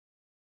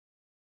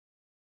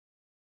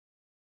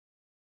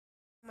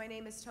my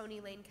name is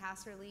Tony Lane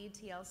Casserly,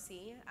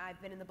 TLC.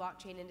 I've been in the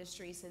blockchain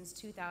industry since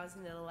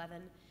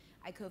 2011.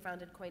 I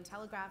co-founded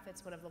Cointelegraph.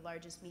 It's one of the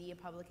largest media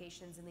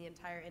publications in the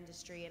entire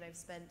industry, and I've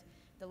spent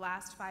the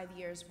last 5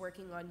 years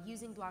working on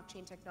using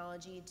blockchain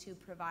technology to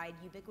provide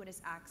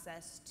ubiquitous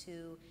access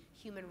to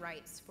human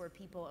rights for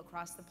people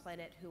across the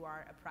planet who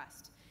are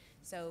oppressed.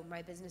 So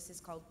my business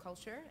is called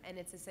Culture, and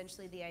it's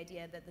essentially the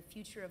idea that the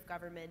future of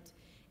government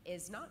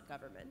is not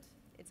government,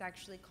 it's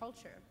actually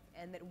culture,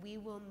 and that we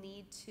will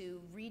need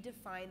to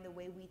redefine the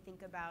way we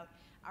think about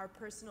our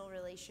personal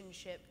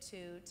relationship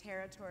to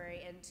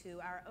territory and to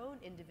our own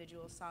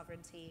individual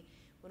sovereignty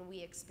when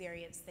we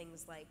experience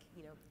things like,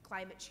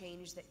 climate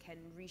change that can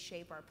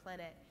reshape our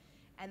planet,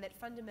 and that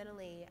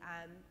fundamentally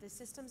the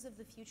systems of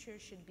the future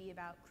should be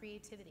about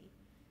creativity.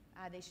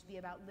 They should be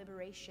about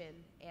liberation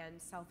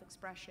and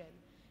self-expression,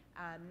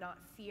 not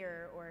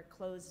fear or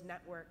closed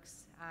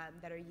networks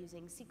that are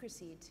using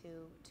secrecy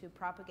to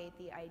propagate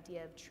the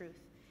idea of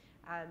truth.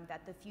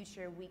 That the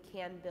future we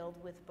can build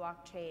with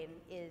blockchain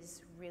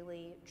is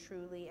really,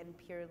 truly, and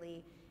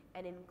purely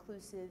an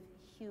inclusive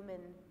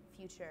human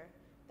future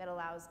that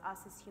allows us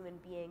as human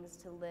beings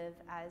to live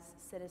as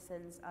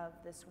citizens of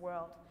this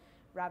world,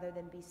 rather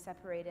than be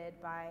separated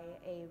by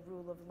a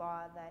rule of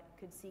law that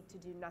could seek to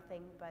do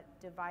nothing but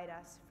divide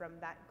us from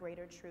that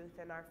greater truth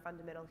and our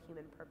fundamental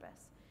human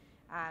purpose.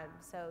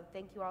 So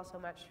thank you all so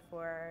much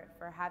for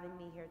having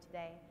me here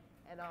today,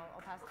 and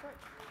I'll pass the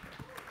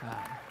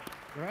torch.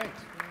 Great.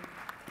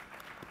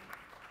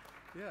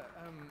 Yeah,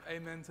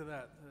 amen to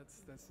that.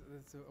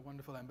 That's a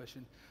wonderful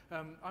ambition.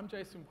 I'm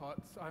Jason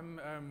Potts.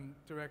 I'm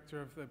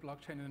director of the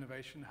Blockchain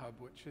Innovation Hub,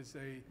 which is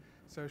a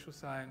social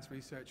science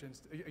research,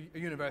 a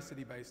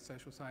university-based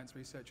social science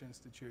research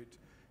institute.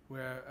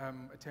 We're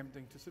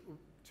attempting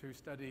to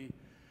study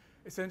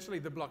essentially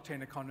the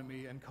blockchain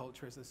economy and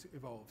culture as this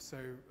evolves. So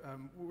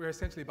we're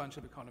essentially a bunch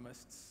of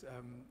economists,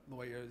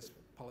 lawyers,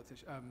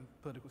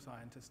 political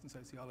scientists, and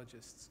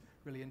sociologists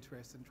really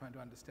interested in trying to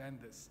understand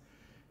this.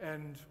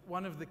 And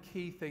one of the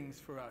key things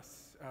for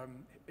us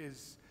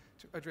is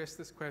to address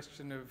this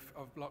question of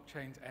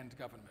blockchains and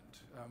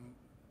government.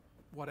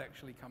 What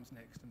actually comes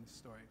next in this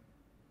story?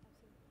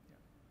 Yeah.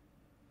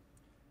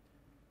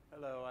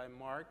 Hello, I'm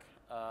Mark.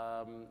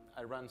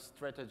 I run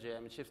strategy.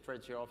 I'm Chief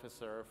Strategy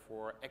Officer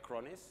for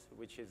Acronis,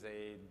 which is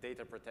a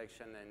data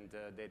protection and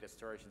data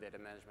storage, data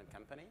management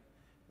company.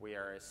 We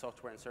are a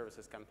software and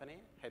services company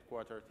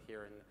headquartered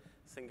here in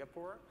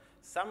Singapore.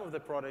 Some of the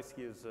products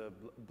use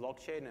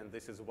blockchain, and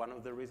this is one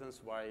of the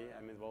reasons why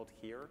I'm involved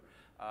here.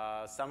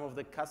 Some of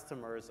the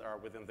customers are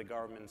within the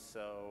government,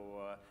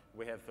 so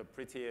we have a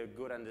pretty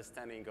good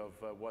understanding of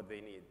what they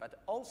need. But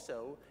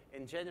also,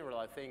 in general,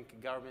 I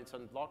think governments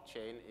on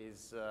blockchain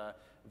is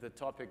the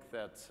topic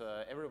that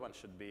everyone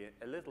should be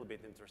a little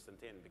bit interested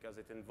in, because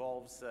it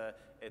involves a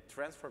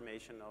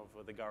transformation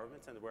of the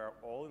governments, and we're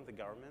all in the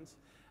governments.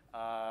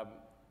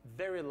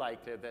 Very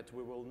likely that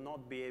we will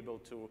not be able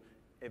to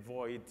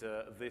avoid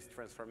this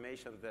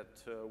transformation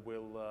that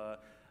will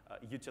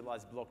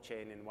utilize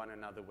blockchain in one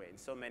another way. And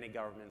so many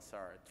governments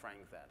are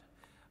trying that.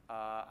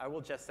 I will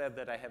just say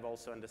that I have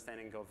also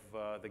understanding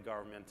of the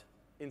government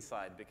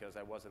inside, because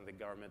I was in the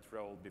government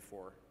role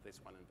before this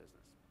one in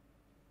business.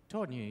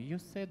 Tony, you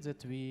said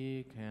that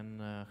we can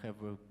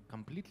have a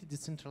completely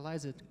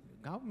decentralized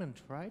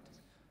government, right?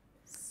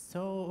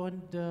 So,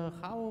 and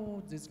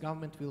how this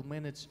government will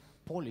manage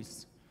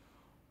police?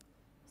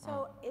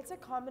 So it's a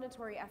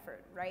combinatory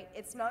effort, right?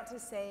 It's not to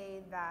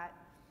say that,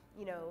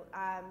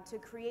 to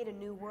create a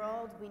new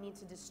world, we need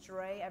to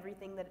destroy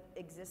everything that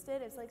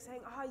existed. It's like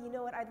saying, you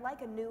know what, I'd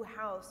like a new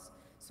house,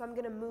 so I'm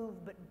gonna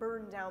move but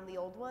burn down the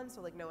old one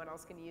so like no one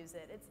else can use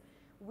it.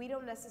 We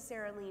don't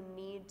necessarily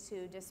need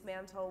to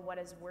dismantle what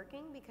is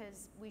working,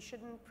 because we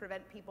shouldn't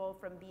prevent people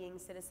from being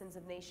citizens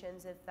of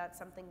nations if that's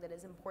something that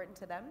is important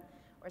to them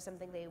or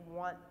something they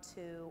want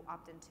to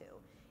opt into.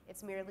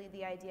 It's merely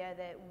the idea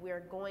that we're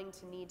going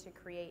to need to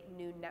create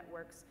new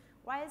networks.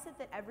 Why is it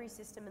that every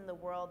system in the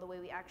world, the way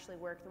we actually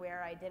work, the way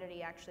our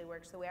identity actually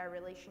works, the way our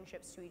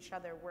relationships to each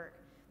other work,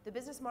 the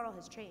business model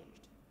has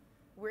changed?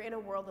 We're in a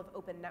world of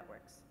open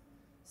networks.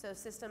 So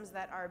systems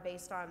that are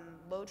based on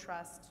low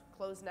trust,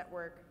 closed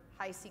network,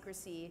 high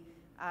secrecy,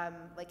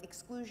 like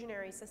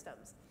exclusionary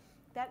systems,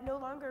 that no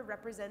longer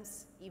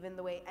represents even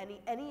the way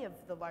any of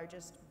the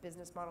largest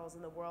business models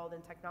in the world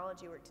and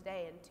technology work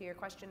today. And to your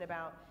question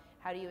about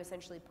how do you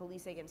essentially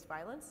police against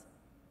violence?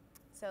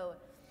 So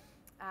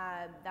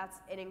that's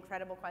an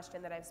incredible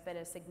question that I've spent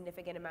a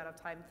significant amount of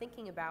time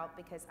thinking about,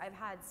 because I've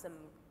had some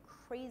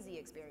crazy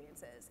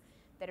experiences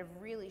that have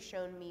really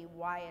shown me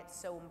why it's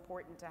so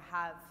important to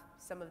have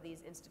some of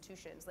these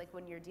institutions. Like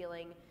when you're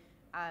dealing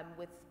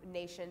with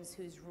nations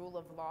whose rule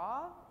of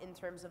law, in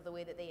terms of the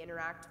way that they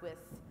interact with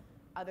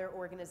other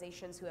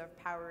organizations who have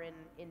power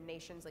in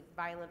nations, like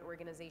violent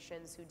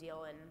organizations who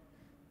deal in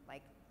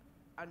like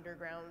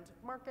underground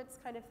markets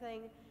kind of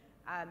thing.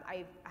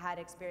 I had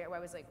experience where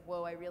I was like,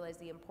 whoa, I realized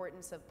the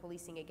importance of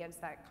policing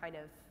against that kind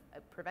of,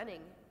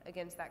 preventing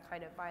against that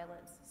kind of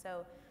violence.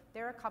 So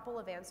there are a couple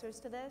of answers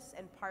to this,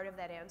 and part of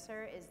that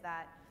answer is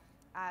that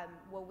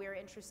What we're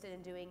interested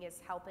in doing is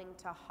helping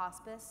to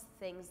hospice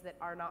things that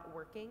are not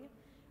working,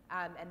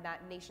 and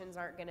that nations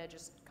aren't going to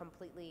just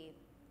completely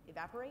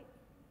evaporate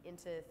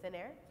into thin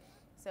air.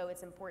 So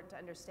it's important to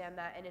understand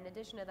that. And in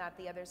addition to that,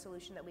 the other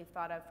solution that we've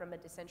thought of from a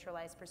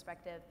decentralized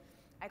perspective,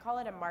 I call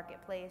it a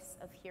marketplace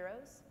of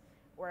heroes,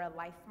 or a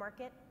life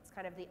market. It's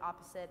kind of the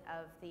opposite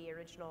of the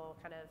original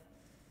kind of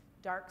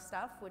dark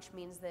stuff, which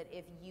means that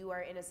if you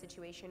are in a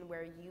situation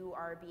where you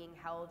are being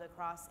held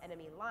across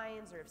enemy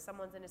lines, or if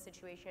someone's in a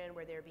situation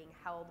where they're being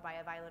held by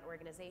a violent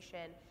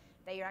organization,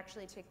 that you're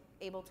actually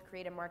able to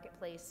create a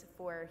marketplace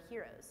for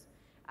heroes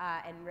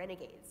and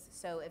renegades.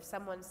 So if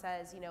someone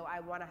says, you know,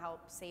 I want to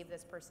help save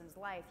this person's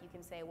life, you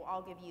can say, well,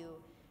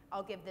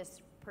 I'll give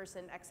this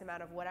person X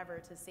amount of whatever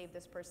to save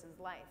this person's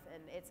life.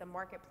 And it's a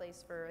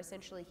marketplace for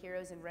essentially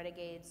heroes and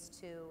renegades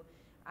to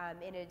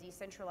in a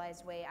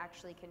decentralized way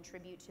actually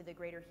contribute to the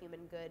greater human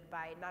good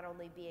by not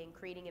only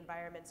creating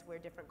environments where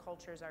different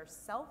cultures are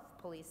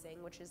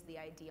self-policing, which is the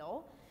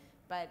ideal,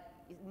 but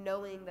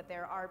knowing that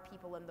there are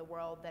people in the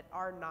world that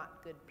are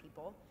not good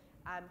people,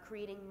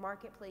 creating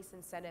marketplace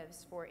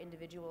incentives for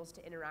individuals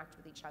to interact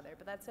with each other.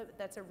 But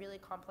that's a really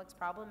complex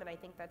problem, and I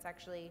think that's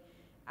actually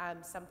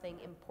something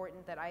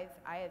important that I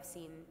have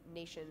seen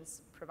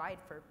nations provide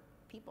for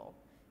people,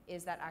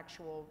 is that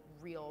actual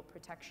real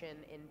protection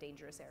in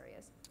dangerous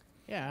areas.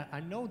 Yeah, I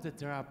know that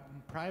there are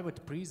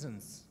private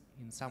prisons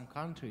in some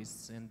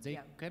countries, and they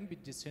can be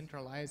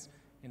decentralized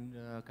in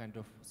kind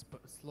of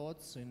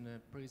slots in a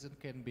prison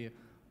can be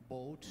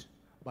bought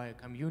by a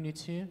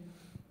community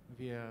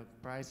via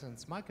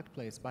prisons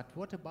marketplace. But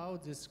what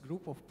about this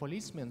group of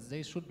policemen?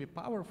 They should be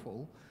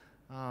powerful.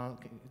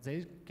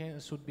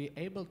 Should be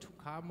able to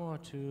come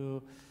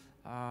to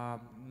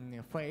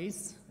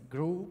face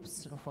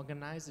groups of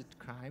organized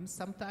crimes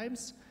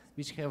sometimes,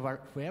 which have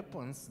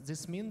weapons.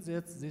 This means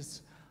that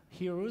these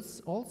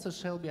heroes also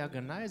shall be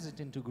organized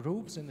into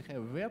groups and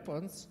have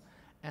weapons,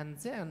 and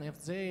then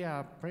if they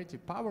are pretty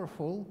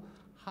powerful,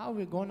 how are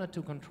we going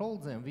to control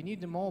them? We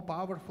need a more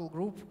powerful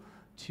group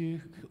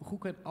who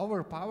can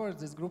overpower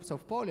these groups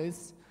of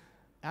police.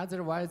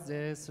 Otherwise,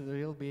 this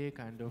will be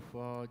kind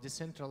of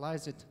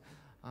decentralized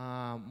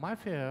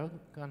mafia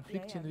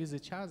conflicting with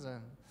each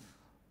other.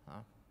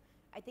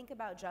 I think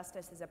about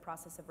justice as a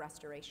process of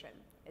restoration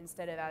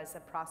instead of as a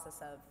process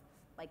of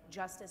like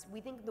justice.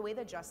 We think the way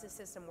the justice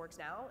system works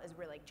now is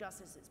we're like,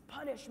 justice is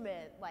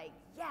punishment. Like,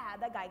 yeah,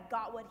 that guy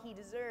got what he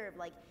deserved.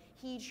 Like,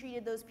 he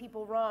treated those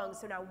people wrong,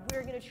 so now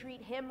we're gonna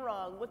treat him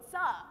wrong. What's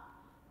up?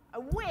 I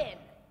win.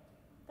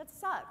 That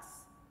sucks.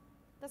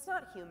 That's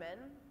not human.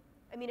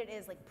 I mean, it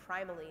is like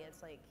primally,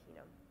 it's like, you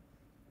know,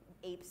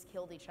 apes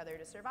killed each other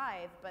to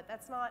survive, but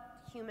that's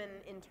not human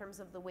in terms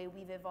of the way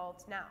we've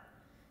evolved now.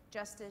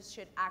 Justice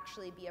should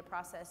actually be a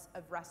process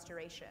of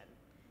restoration,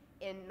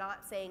 in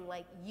not saying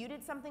like, you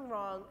did something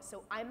wrong,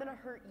 so I'm gonna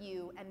hurt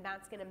you and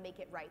that's gonna make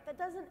it right. That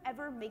doesn't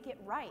ever make it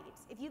right.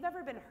 If you've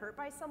ever been hurt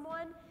by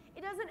someone,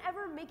 it doesn't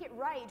ever make it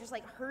right, just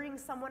like hurting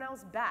someone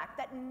else back.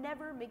 That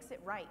never makes it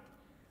right.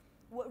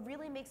 What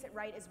really makes it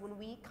right is when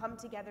we come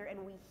together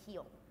and we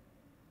heal.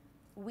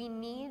 We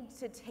need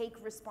to take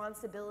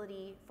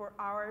responsibility for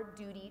our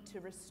duty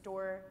to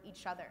restore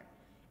each other.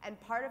 And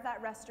part of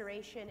that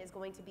restoration is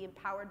going to be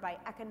empowered by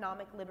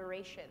economic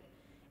liberation.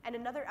 And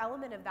another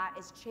element of that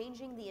is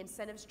changing the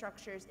incentive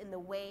structures in the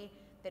way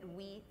that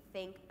we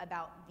think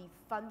about the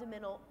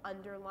fundamental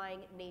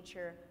underlying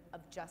nature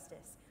of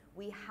justice.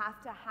 We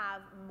have to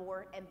have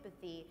more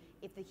empathy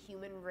if the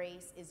human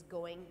race is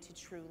going to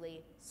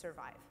truly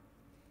survive.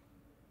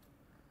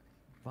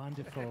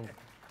 Wonderful.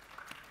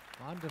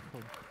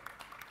 Wonderful.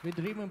 We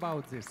dream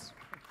about this.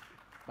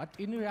 But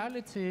in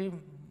reality,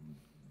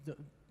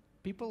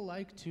 people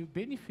like to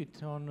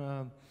benefit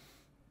on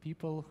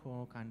people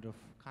who are kind of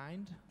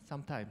kind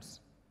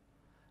sometimes.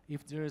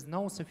 If there is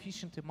no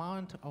sufficient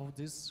amount of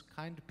this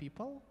kind of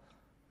people,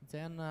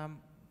 then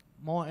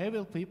more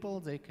evil people,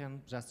 they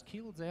can just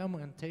kill them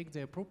and take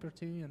their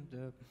property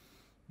and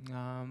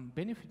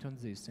benefit on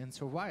this and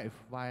survive,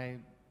 while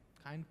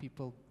kind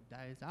people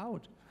dies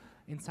out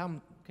in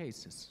some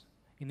cases.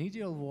 In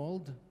ideal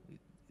world,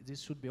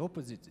 this should be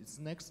opposite. It's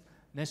next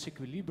Nash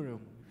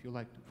equilibrium, if you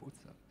like to put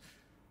that.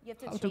 You have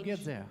to How to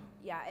get there?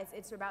 Yeah,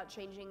 it's about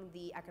changing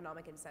the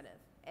economic incentive.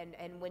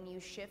 And when you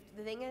shift,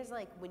 the thing is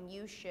like when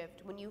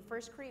you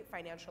first create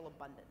financial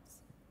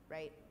abundance,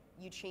 right?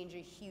 You change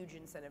a huge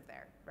incentive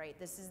there, right?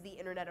 This is the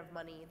internet of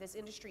money. This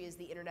industry is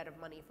the internet of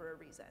money for a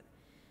reason.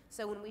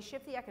 So when we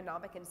shift the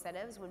economic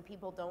incentives, when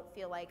people don't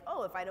feel like,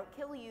 oh, if I don't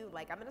kill you,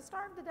 like I'm gonna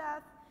starve to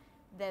death,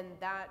 then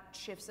that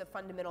shifts a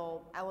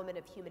fundamental element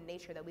of human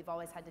nature that we've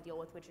always had to deal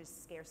with, which is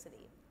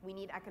scarcity. We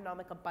need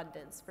economic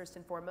abundance, first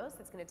and foremost.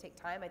 It's gonna take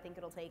time. I think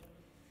it'll take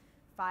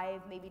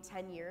 5, maybe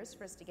 10 years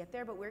for us to get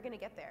there, but we're gonna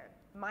get there.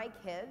 My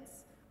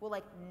kids will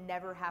like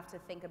never have to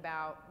think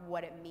about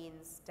what it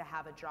means to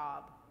have a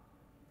job,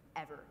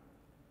 ever.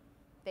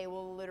 They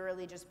will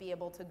literally just be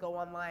able to go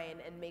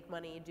online and make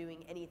money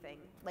doing anything.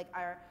 Like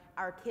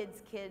our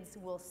kids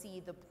will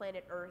see the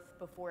planet Earth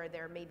before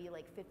they're maybe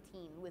like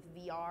 15 with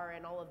VR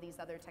and all of these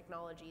other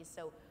technologies.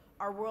 So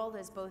our world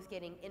is both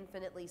getting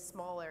infinitely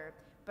smaller,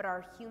 but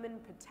our human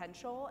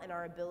potential and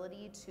our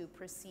ability to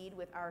proceed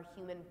with our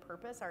human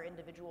purpose, our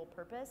individual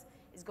purpose,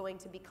 is going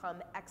to become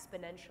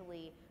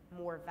exponentially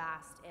more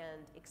vast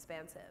and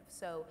expansive.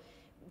 So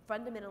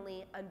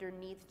fundamentally,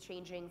 underneath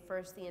changing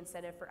first the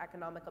incentive for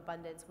economic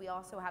abundance, we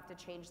also have to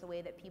change the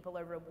way that people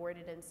are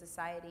rewarded in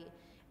society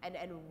and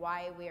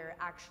why we're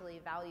actually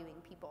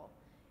valuing people.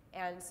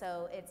 And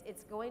so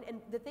it's going,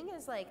 and the thing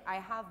is, like, I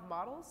have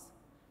models,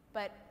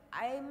 but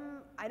I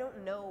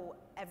don't know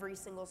every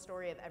single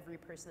story of every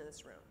person in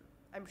this room.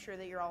 I'm sure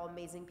that you're all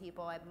amazing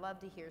people. I'd love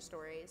to hear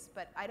stories,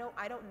 but I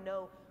don't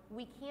know.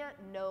 We can't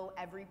know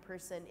every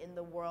person in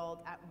the world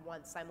at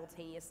once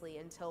simultaneously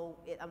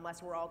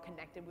unless we're all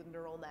connected with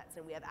neural nets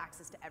and we have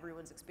access to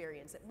everyone's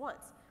experience at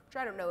once, which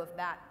I don't know if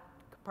that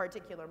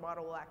particular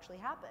model will actually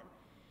happen.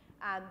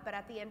 But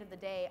at the end of the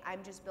day,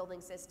 I'm just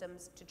building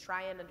systems to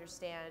try and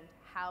understand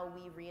how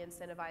we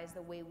re-incentivize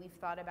the way we've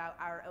thought about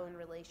our own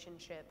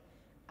relationship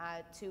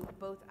to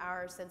both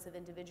our sense of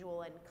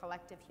individual and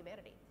collective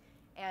humanity.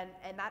 And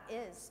that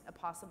is a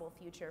possible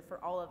future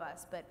for all of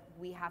us, but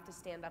we have to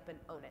stand up and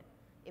own it.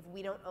 If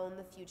we don't own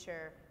the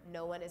future,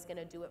 no one is going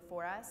to do it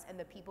for us, and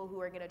the people who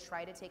are going to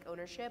try to take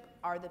ownership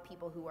are the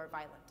people who are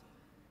violent.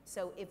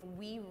 So if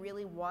we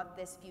really want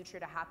this future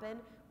to happen,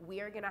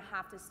 we are going to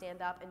have to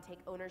stand up and take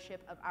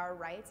ownership of our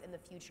rights and the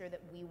future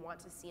that we want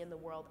to see in the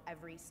world,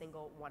 every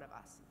single one of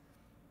us.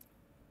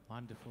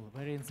 Wonderful,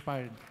 very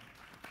inspiring.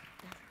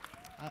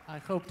 I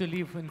hope to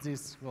live in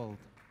this world.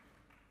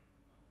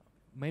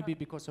 Maybe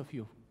because of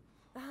you.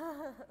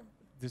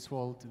 This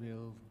world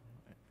will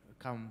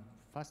come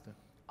faster.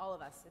 All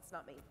of us. It's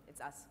not me.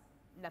 It's us.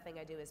 Nothing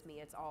I do is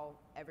me. It's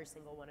all, every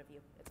single one of you.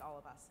 It's all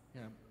of us.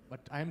 Yeah, but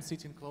I'm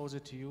sitting closer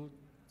to you.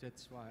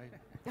 That's why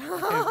I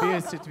have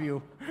best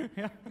view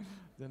yeah,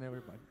 than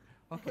everybody.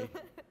 Okay.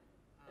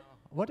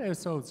 What are your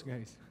thoughts,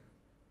 guys?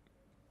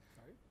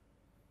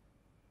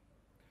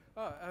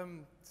 Sorry?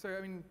 So,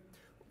 I mean,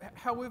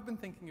 how we've been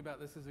thinking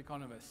about this as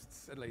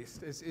economists, at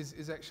least,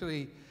 is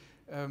actually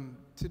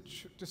to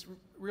just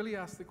really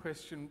ask the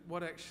question,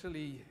 what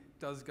actually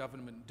does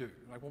government do?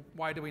 Like, well,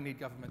 why do we need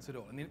governments at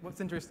all? And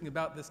what's interesting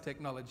about this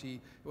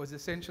technology, it was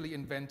essentially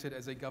invented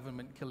as a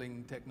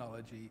government-killing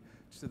technology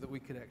so that we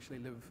could actually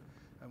live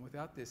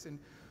without this. And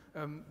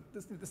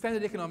the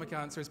standard economic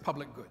answer is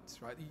public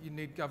goods, right? You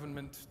need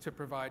government to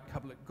provide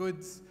public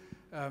goods.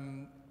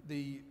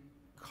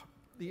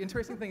 The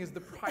interesting thing is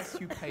the price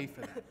you pay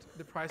for that.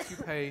 The price you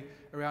pay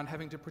around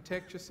having to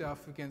protect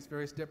yourself against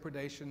various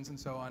depredations and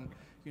so on.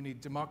 You need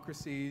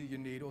democracy, you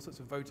need all sorts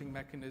of voting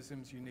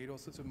mechanisms, you need all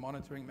sorts of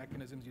monitoring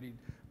mechanisms, you need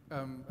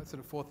a sort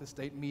of fourth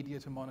estate media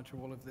to monitor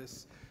all of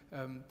this.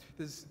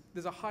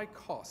 There's a high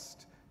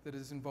cost that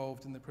is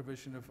involved in the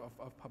provision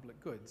of public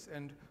goods.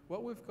 And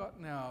what we've got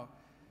now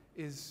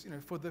is,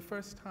 for the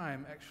first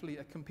time, actually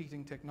a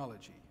competing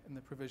technology in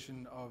the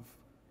provision of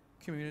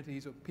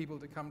communities or people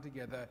to come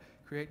together,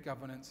 create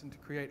governance, and to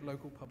create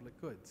local public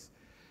goods.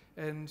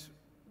 And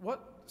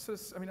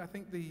I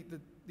think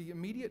the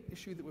immediate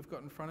issue that we've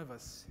got in front of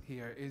us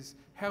here is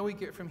how we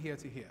get from here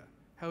to here.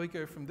 How we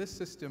go from this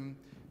system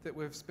that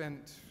we've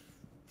spent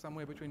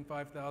somewhere between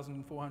 5,000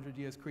 and 400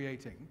 years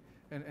creating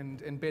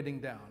and bedding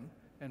down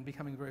and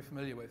becoming very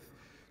familiar with,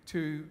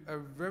 to a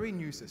very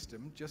new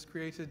system just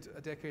created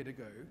a decade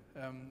ago,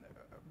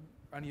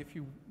 only a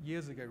few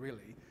years ago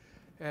really,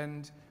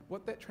 and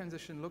what that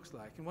transition looks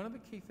like. And one of the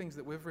key things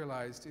that we've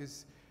realized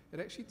is it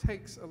actually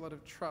takes a lot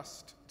of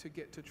trust to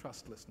get to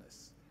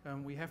trustlessness.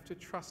 We have to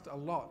trust a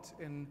lot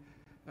in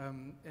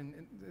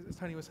as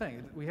Tony was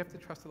saying, we have to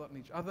trust a lot in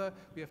each other,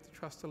 we have to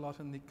trust a lot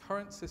in the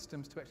current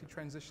systems to actually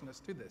transition us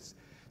to this.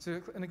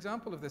 So an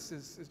example of this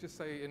is just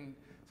say in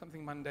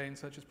something mundane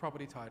such as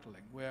property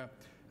titling, where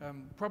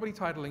property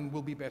titling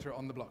will be better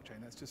on the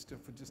blockchain. That's just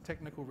for just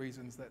technical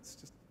reasons,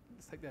 let's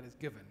take that as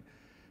given.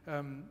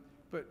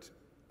 But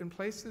in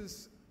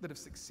places that have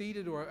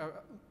succeeded or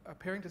are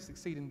appearing to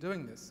succeed in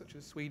doing this, such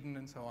as Sweden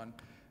and so on,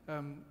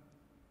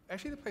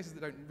 actually the places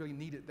that don't really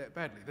need it that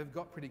badly, they've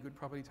got pretty good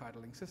property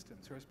titling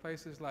systems, whereas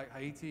places like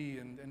Haiti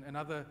and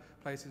other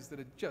places that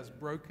are just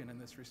broken in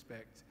this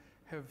respect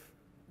have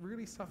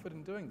really suffered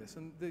in doing this.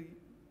 And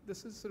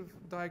this is sort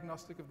of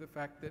diagnostic of the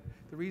fact that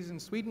the reason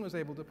Sweden was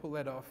able to pull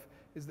that off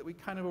is that we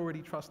kind of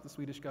already trust the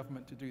Swedish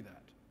government to do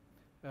that.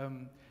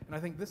 And I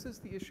think this is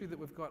the issue that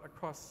we've got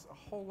across a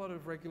whole lot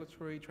of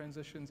regulatory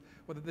transitions,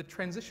 whether the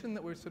transition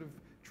that we're sort of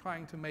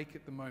trying to make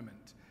at the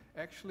moment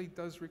actually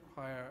does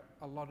require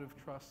a lot of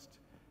trust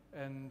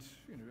and,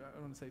 I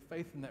don't want to say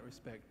faith in that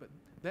respect, but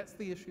that's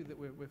the issue that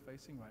we're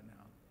facing right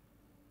now.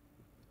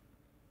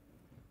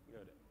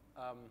 Good.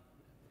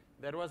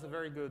 That was a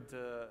very good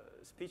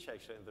speech,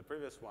 actually, in the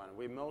previous one.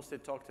 We mostly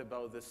talked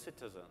about the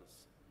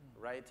citizens,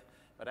 right?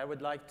 But I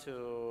would like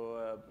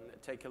to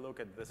take a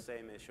look at the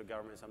same issue,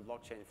 governments and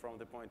blockchain, from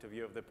the point of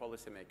view of the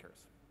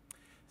policymakers.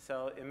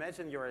 So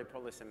imagine you're a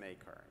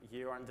policymaker.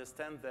 You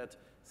understand that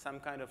some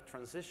kind of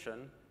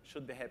transition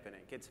should be happening.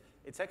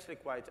 It's actually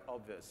quite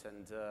obvious,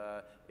 and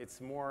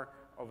it's more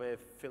of a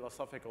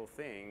philosophical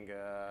thing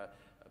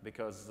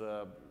because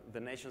the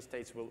nation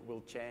states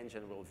will change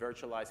and will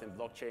virtualize, and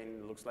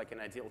blockchain looks like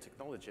an ideal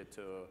technology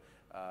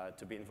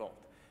to be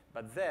involved.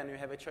 But then you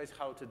have a choice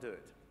how to do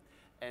it.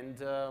 And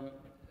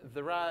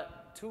there are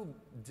two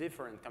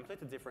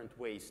completely different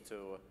ways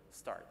to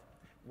start.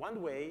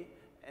 One way,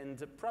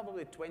 and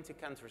probably 20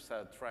 countries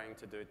are trying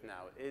to do it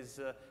now, is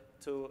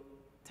to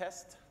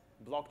test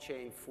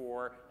blockchain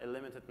for a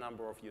limited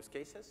number of use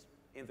cases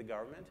in the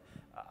government.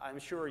 I'm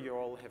sure you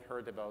all have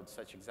heard about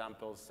such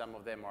examples. Some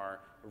of them are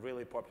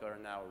really popular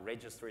now,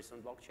 registries on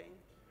blockchain.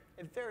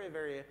 A very,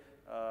 very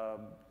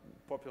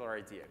popular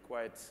idea,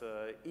 quite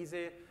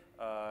easy.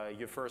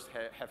 You first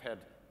have had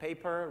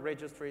paper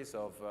registries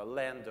of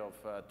land, of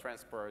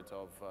transport,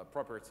 of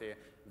property.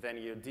 Then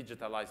you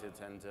digitalize it,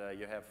 and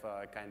you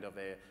have kind of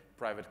a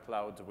private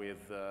cloud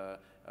with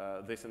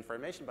this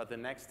information. But the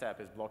next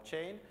step is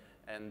blockchain,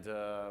 and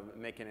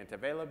making it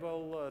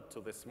available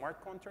to the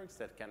smart contracts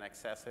that can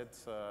access it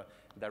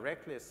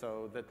directly.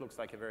 So that looks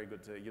like a very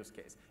good use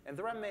case. And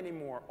there are many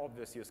more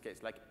obvious use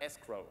cases, like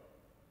escrow.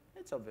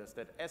 It's obvious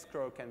that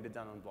escrow can be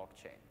done on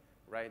blockchain,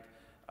 right?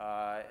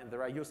 And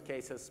there are use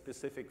cases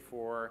specific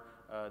for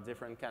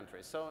different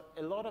countries. So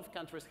a lot of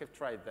countries have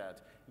tried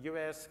that.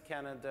 US,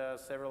 Canada,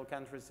 several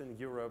countries in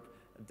Europe,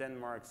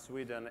 Denmark,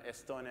 Sweden,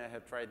 Estonia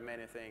have tried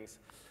many things.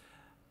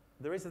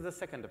 There is the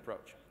second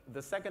approach.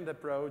 The second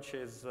approach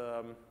is,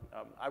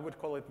 I would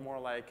call it more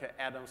like an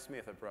Adam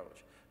Smith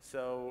approach.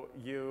 So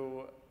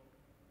you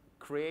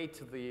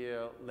create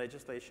the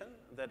legislation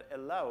that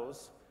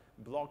allows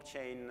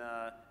blockchain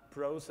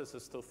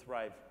processes to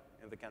thrive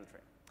in the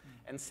country.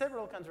 And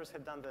several countries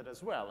have done that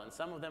as well, and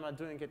some of them are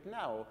doing it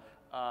now.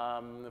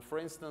 For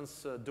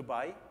instance,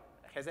 Dubai.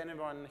 Has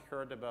anyone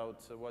heard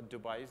about what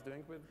Dubai is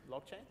doing with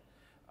blockchain?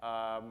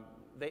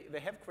 They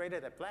have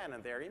created a plan,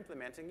 and they are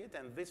implementing it,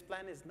 and this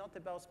plan is not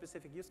about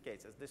specific use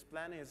cases. This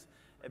plan is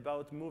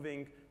about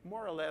moving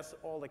more or less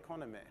all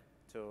economy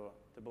to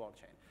the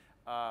blockchain.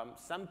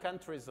 Some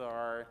countries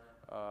are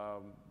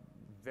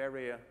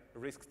very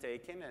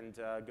risk-taking and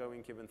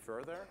going even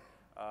further.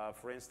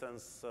 For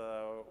instance,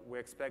 we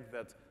expect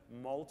that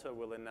Malta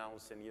will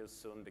announce a news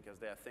soon because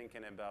they are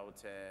thinking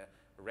about a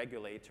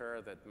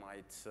regulator that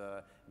might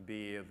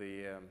be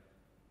the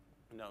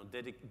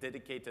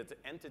dedicated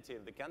entity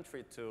in the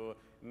country to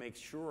make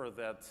sure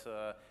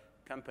that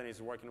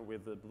companies working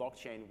with the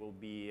blockchain will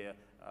be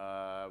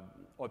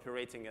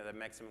operating at a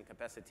maximum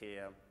capacity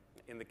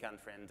in the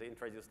country and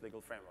introduce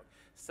legal framework.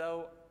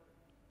 So,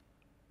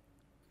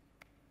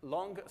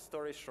 long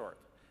story short,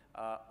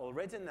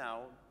 already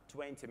now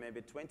 20,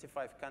 maybe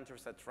 25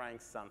 countries are trying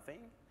something,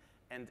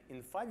 and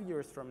in 5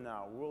 years from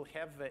now, we'll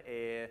have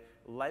a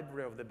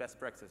library of the best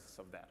practices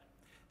of that.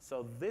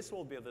 So this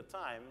will be the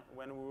time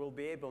when we will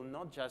be able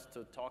not just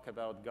to talk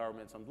about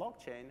governments on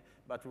blockchain,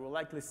 but we will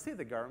likely see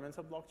the governments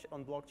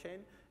on blockchain,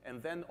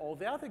 and then all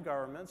the other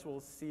governments will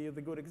see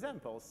the good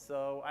examples.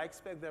 So I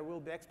expect there will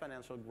be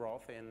exponential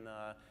growth in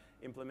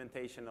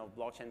implementation of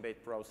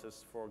blockchain-based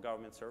process for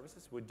government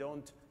services. We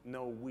don't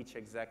know which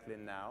exactly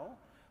now,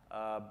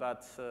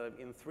 but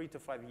in 3 to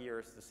 5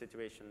 years, the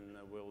situation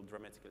will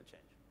dramatically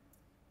change.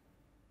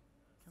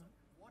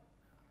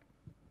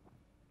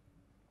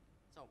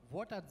 So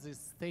what are the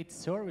state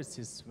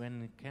services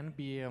when it can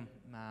be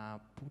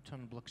put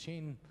on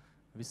blockchain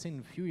within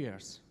a few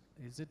years?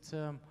 Is it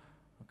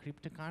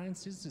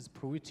cryptocurrencies? Is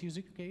private use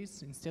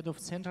case instead of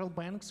central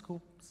banks who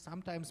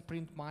sometimes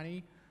print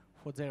money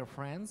for their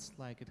friends,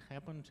 like it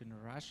happened in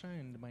Russia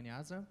and many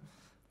other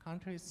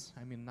countries?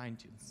 I mean,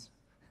 19th.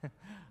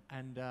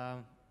 And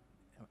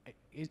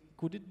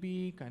could it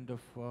be kind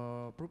of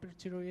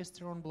property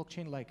register on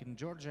blockchain, like in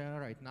Georgia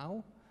right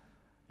now?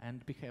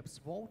 And perhaps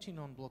voting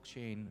on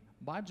blockchain,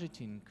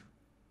 budgeting,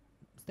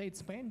 state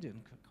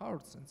spending,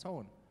 cards, and so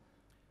on.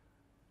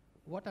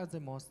 What are the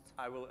most?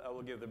 I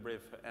will give the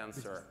brief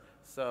answer.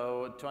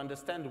 So to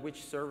understand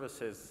which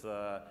services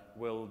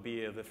will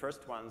be the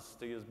first ones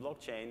to use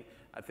blockchain,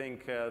 I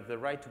think the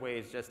right way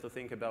is just to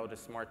think about a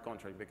smart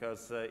contract,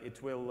 because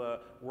it will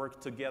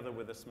work together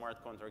with a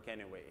smart contract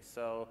anyway.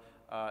 So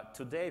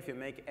today, if you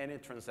make any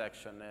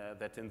transaction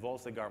that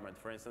involves the government,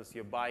 for instance,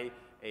 you buy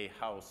a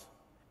house,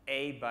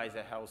 A buys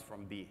a house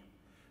from B.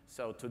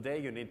 So today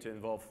you need to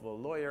involve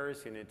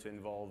lawyers, you need to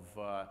involve,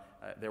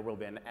 there will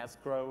be an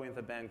escrow in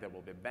the bank, there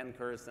will be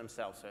bankers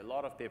themselves. So a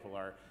lot of people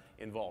are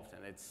involved,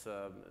 and it's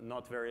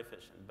not very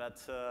efficient. But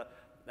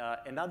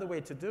another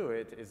way to do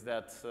it is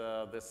that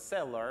the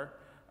seller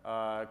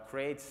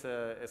creates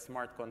a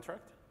smart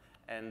contract,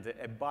 and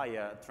a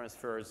buyer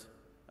transfers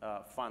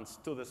funds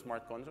to the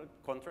smart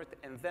contract,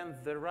 and then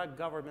there are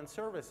government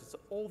services,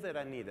 all that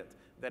are needed,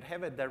 that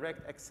have a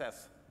direct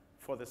access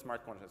for the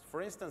smart contracts.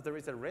 For instance, there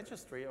is a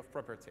registry of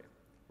property,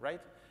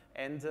 right?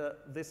 And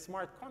this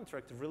smart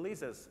contract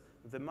releases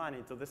the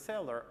money to the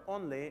seller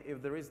only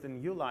if there is the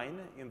new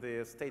line in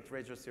the state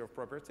registry of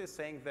property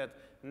saying that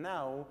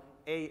now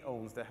A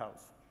owns the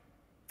house.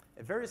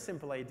 A very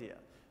simple idea.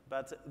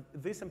 But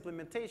this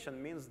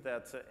implementation means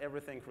that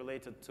everything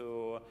related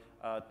to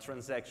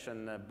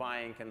transaction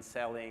buying and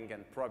selling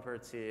and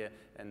property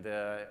and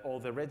all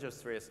the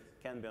registries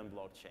can be on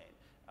blockchain.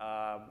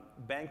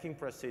 Banking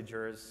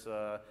procedures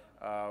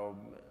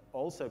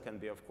also can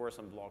be, of course,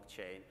 on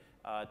blockchain.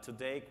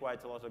 Today,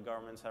 quite a lot of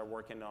governments are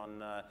working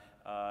on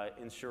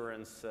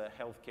insurance,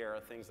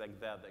 healthcare, things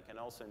like that that can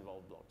also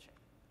involve blockchain.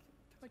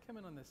 Can I come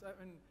in on this?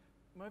 I mean,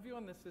 my view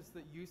on this is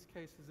that use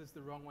cases is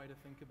the wrong way to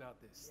think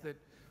about this. Yeah. That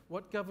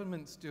what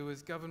governments do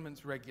is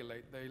governments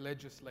regulate, they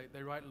legislate,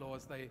 they write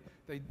laws,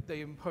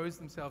 they impose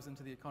themselves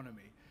into the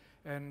economy.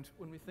 And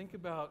when we think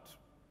about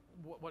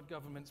what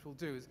governments will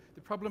do,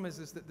 the problem is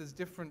that there's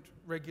different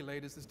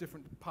regulators, there's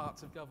different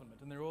parts of government,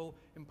 and they're all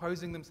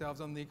imposing themselves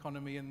on the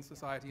economy and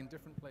society in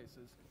different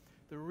places.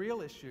 The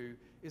real issue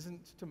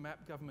isn't to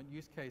map government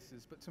use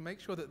cases, but to make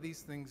sure that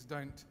these things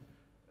don't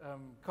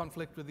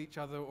conflict with each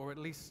other, or at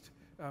least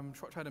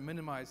try to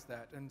minimize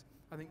that. And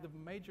I think the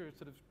major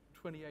sort of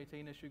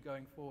 2018 issue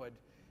going forward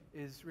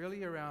is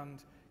really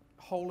around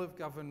whole of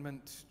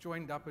government,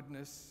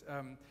 joined-upness.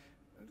 A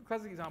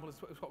classic example is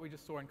what we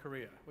just saw in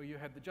Korea, where you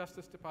had the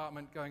Justice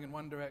Department going in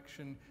one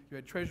direction, you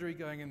had Treasury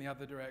going in the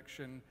other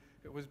direction.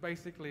 It was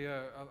basically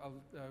a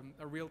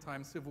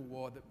real-time civil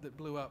war that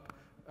blew up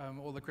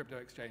all the crypto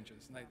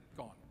exchanges, and they're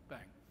gone,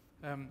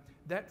 bang.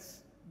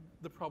 That's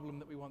the problem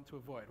that we want to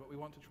avoid. What we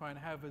want to try and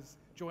have is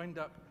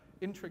joined-up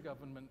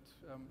intra-government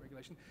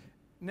regulation.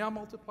 Now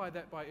multiply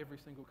that by every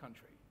single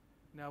country.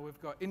 Now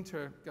we've got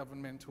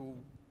intergovernmental,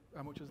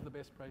 which is the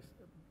best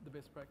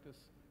practice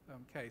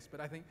case. But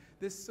I think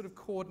this sort of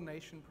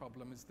coordination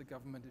problem is the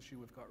government issue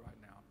we've got right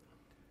now.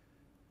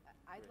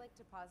 I'd like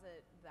to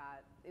posit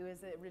that it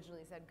was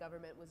originally said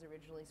government was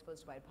originally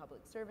supposed to provide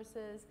public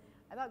services.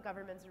 I thought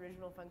government's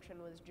original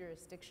function was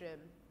jurisdiction,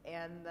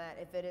 and that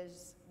if it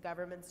is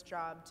government's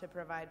job to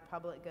provide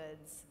public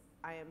goods,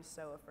 I am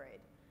so afraid.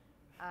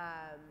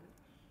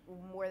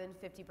 More than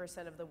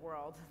 50% of the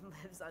world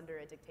lives under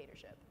a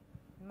dictatorship.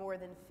 More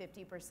than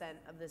 50%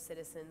 of the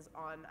citizens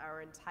on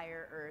our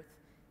entire earth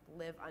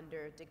live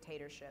under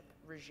dictatorship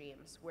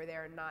regimes where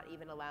they're not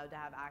even allowed to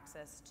have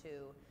access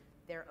to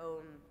their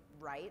own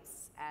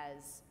rights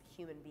as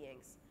human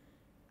beings.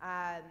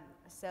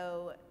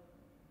 So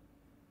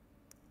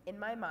in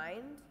my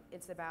mind,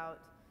 it's about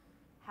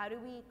how do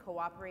we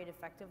cooperate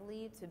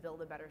effectively to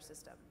build a better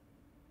system?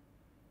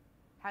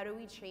 How do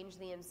we change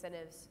the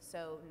incentives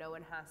so no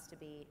one has to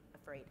be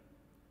afraid?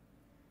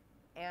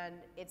 And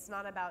it's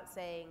not about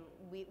saying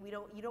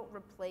you don't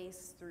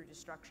replace through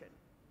destruction.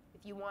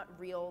 If you want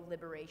real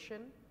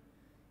liberation,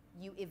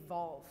 you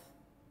evolve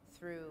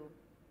through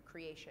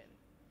creation.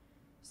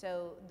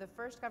 So the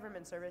first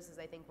government services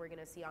I think we're going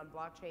to see on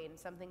blockchain,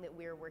 something that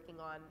we're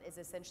working on, is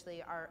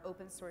essentially our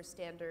open source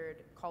standard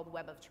called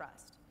Web of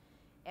Trust.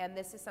 And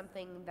this is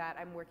something that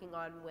I'm working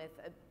on with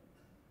a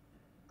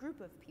group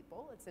of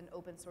people. It's an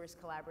open source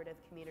collaborative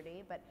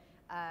community, but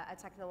a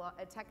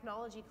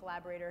technology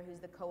collaborator who's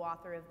the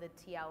co-author of the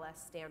TLS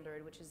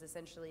standard, which is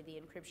essentially the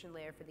encryption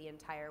layer for the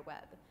entire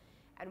web.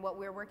 And what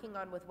we're working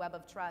on with Web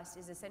of Trust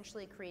is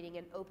essentially creating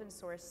an open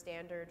source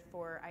standard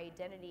for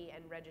identity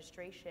and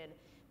registration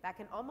that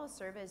can almost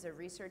serve as a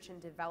research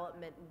and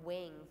development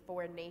wing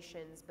for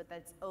nations, but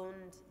that's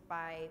owned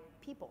by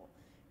people,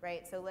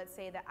 right? So let's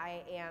say that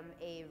I am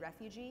a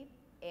refugee,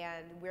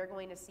 and we're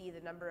going to see the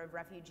number of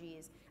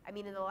refugees. I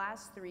mean, in the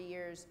last 3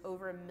 years,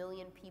 over 1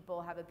 million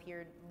people have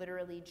appeared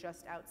literally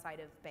just outside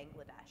of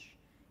Bangladesh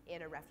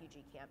in a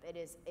refugee camp. It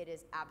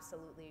is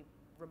absolutely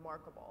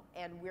remarkable.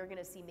 And we're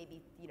gonna see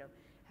maybe,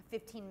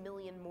 15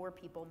 million more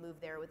people move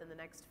there within the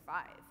next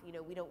 5.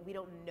 We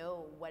don't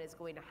know what is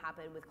going to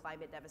happen with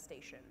climate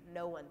devastation.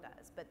 No one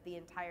does, but the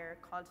entire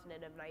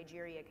continent of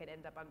Nigeria could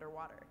end up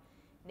underwater.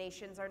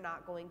 Nations are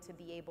not going to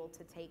be able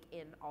to take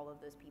in all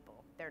of those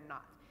people. They're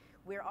not.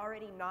 We're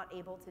already not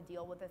able to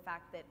deal with the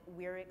fact that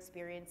we're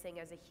experiencing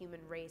as a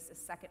human race a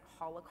second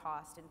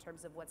Holocaust in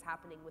terms of what's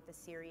happening with the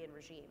Syrian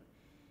regime.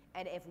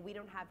 And if we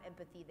don't have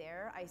empathy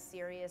there, I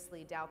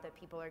seriously doubt that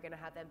people are going to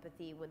have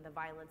empathy when the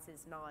violence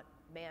is not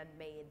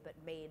man-made, but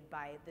made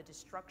by the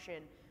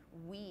destruction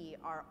we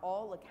are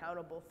all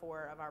accountable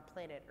for of our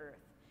planet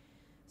Earth.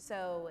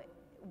 So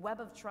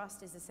Web of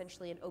Trust is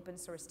essentially an open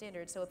source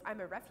standard. So if I'm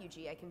a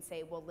refugee, I can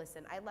say, well,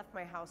 listen, I left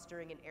my house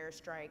during an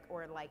airstrike,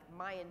 or like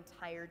my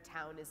entire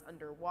town is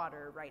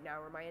underwater right now,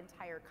 or my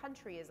entire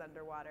country is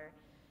underwater.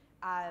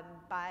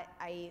 But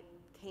I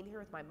came here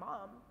with my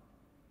mom.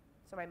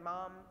 So my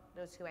mom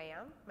knows who I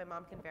am. My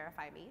mom can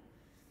verify me.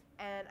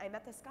 And I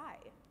met this guy,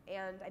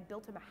 and I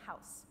built him a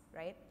house,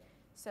 right?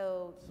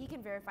 So he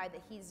can verify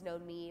that he's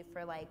known me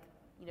for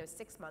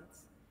 6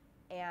 months,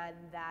 and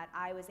that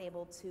I was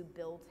able to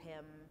build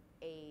him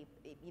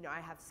I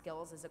have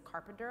skills as a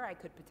carpenter. I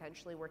could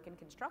potentially work in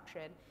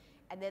construction.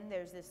 And then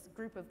there's this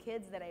group of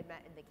kids that I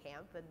met in the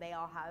camp, and they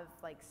all have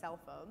cell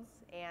phones,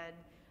 and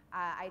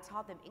I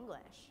taught them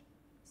English.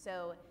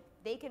 So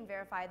they can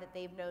verify that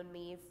they've known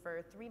me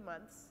for 3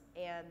 months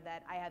and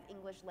that I have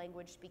English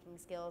language speaking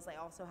skills. I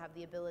also have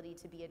the ability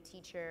to be a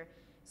teacher.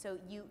 So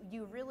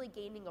you really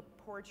gaining a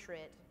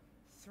portrait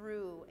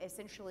through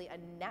essentially a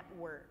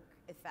network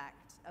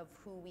effect of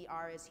who we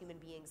are as human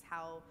beings,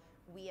 how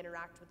we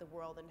interact with the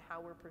world and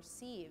how we're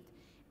perceived.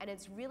 And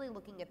it's really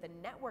looking at the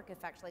network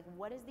effect, like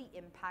what is the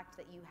impact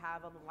that you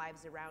have on the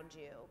lives around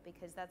you?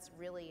 Because that's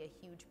really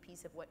a huge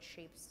piece of what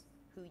shapes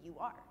who you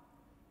are.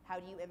 How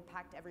do you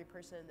impact every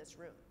person in this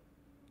room,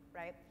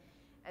 right?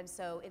 And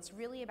so it's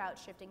really about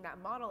shifting that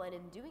model, and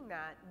in doing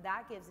that,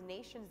 that gives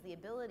nations the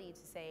ability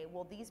to say,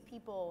 well, these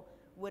people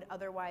would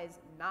otherwise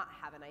not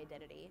have an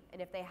identity,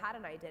 and if they had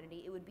an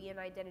identity, it would be an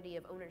identity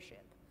of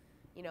ownership.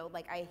 You know,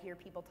 like I hear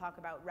people talk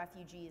about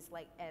refugees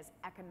like as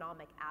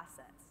economic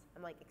assets.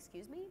 I'm like,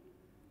 excuse me?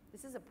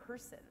 This is a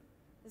person.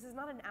 This is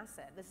not an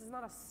asset. This is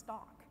not a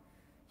stock.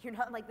 You're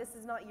not like, this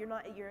is not,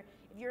 if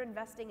you're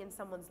investing in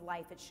someone's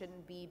life, it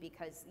shouldn't be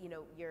because, you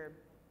know,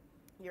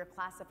 you're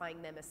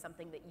classifying them as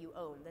something that you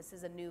own. This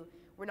is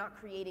we're not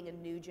creating a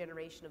new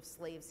generation of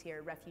slaves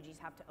here. Refugees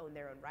have to own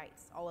their own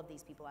rights. All of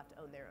these people have to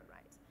own their own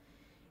rights.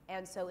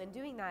 And so in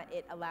doing that,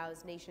 it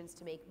allows nations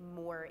to make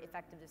more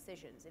effective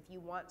decisions. If you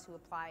want to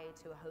apply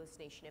to a host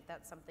nation, if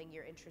that's something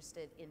you're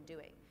interested in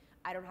doing,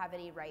 I don't have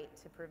any right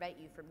to prevent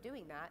you from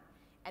doing that.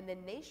 And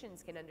then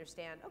nations can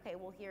understand, okay,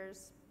 well,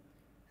 here's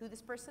who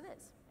this person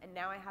is. And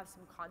now I have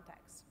some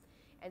context.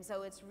 And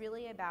so it's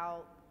really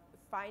about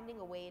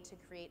finding a way to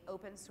create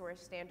open source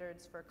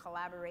standards for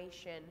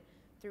collaboration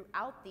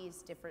throughout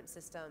these different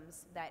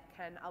systems that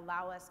can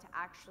allow us to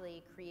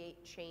actually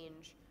create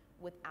change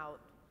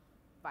without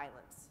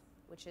violence,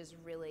 which is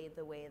really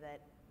the way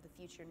that the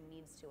future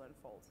needs to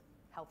unfold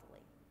healthily.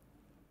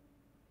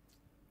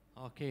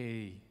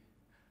 Okay,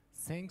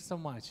 thanks so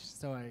much.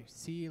 So I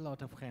see a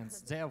lot of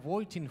hands. They are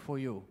waiting for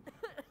you.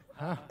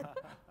 Huh?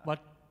 But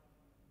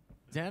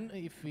then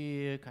if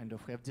we kind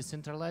of have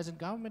decentralized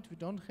government, we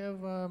don't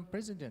have a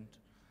president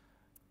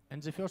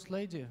and the first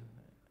lady,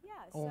 Yeah,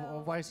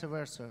 or vice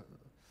versa.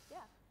 Yeah.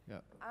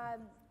 Yeah.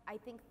 I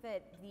think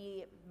that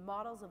the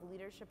models of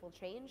leadership will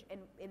change,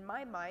 and in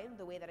my mind,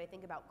 the way that I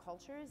think about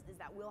cultures is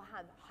that we'll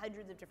have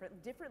hundreds of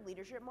different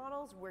leadership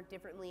models work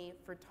differently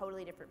for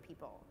totally different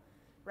people,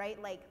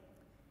 right? Like,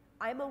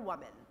 I'm a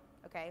woman,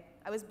 okay?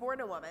 I was born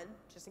a woman,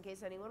 just in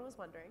case anyone was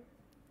wondering.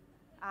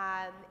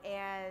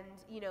 And,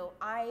 you know,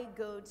 I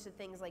go to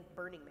things like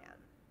Burning Man.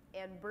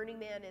 And Burning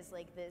Man is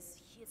like this,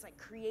 it's like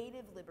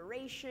creative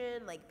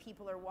liberation, like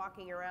people are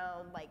walking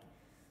around like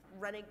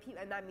running,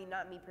 and I mean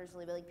not me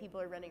personally, but like people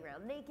are running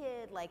around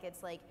naked, like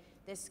it's like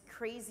this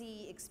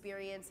crazy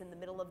experience in the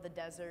middle of the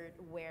desert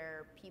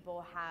where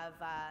people have,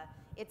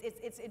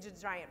 it's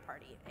a giant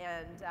party.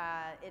 And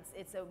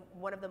it's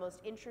one of the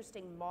most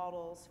interesting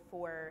models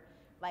for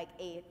like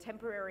a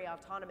temporary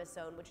autonomous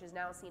zone, which is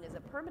now seen as a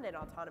permanent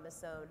autonomous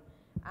zone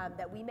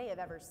that we may have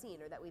ever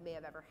seen or that we may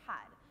have ever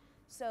had.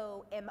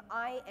 So am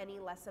I any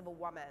less of a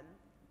woman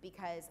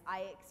because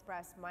I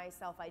express my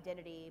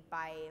self-identity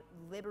by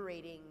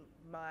liberating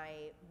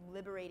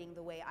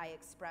the way I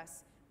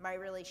express my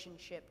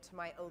relationship to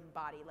my own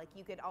body? Like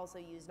you could also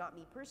use, not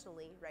me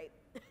personally, right?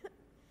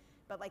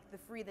 But like the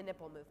Free the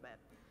Nipple movement,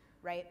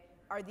 right?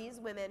 Are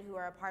these women who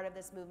are a part of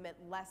this movement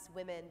less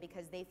women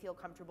because they feel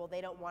comfortable,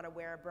 they don't want to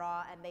wear a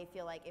bra, and they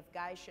feel like if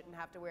guys shouldn't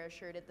have to wear a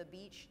shirt at the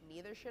beach,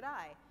 neither should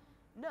I?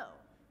 No.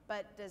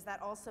 But does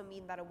that also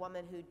mean that a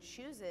woman who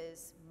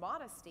chooses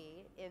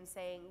modesty in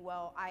saying,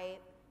 well, I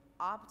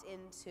opt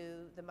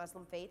into the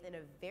Muslim faith in a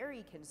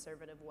very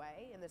conservative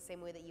way, in the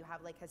same way that you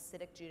have like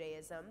Hasidic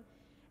Judaism,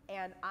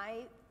 and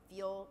I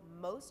feel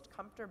most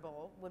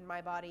comfortable when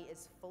my body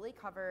is fully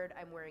covered,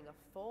 I'm wearing a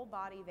full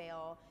body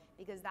veil,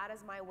 because that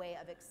is my way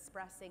of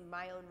expressing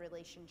my own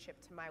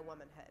relationship to my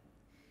womanhood.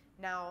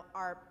 Now,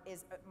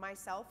 is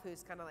myself,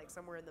 who's kind of like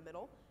somewhere in the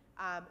middle,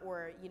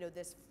 or you know,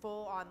 this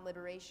full-on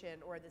liberation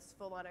or this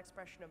full-on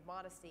expression of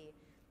modesty,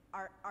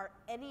 are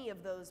any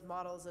of those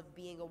models of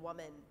being a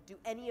woman, do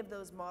any of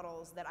those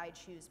models that I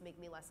choose make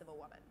me less of a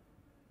woman?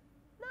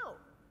 No,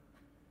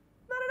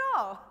 not at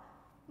all,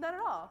 not at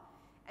all.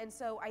 And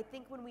so I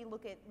think when we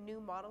look at new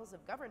models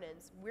of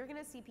governance, we're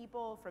gonna see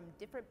people from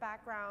different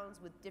backgrounds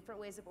with different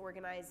ways of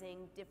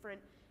organizing,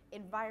 different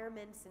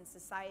environments and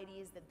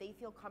societies that they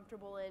feel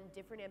comfortable in,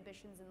 different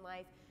ambitions in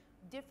life.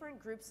 Different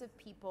groups of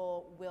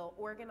people will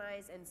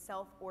organize and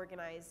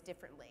self-organize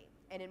differently.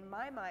 And in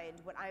my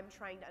mind, what I'm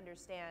trying to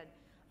understand,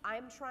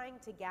 I'm trying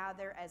to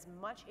gather as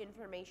much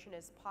information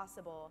as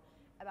possible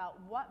about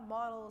what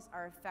models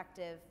are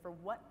effective for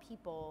what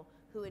people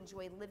who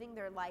enjoy living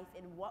their life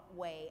in what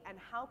way, and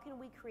how can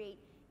we create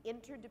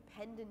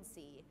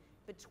interdependency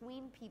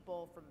between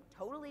people from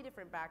totally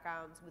different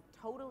backgrounds with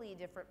totally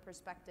different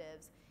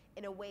perspectives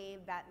in a way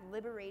that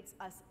liberates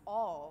us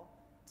all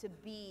to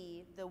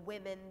be the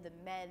women, the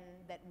men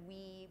that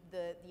we,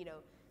 the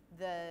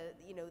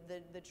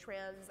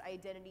trans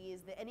identities,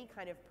 any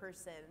kind of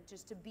person,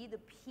 just to be the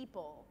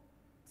people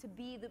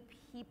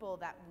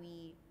that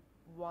we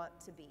want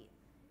to be.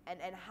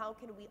 And how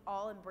can we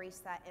all embrace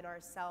that in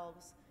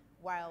ourselves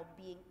while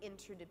being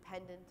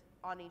interdependent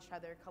on each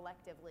other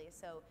collectively.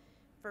 So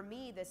for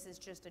me, this is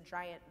just a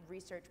giant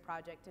research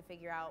project to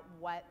figure out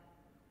what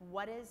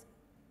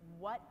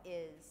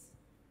is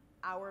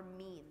our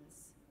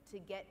means to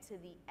get to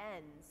the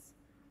ends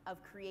of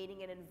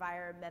creating an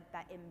environment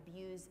that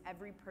imbues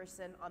every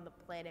person on the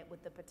planet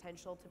with the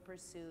potential to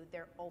pursue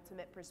their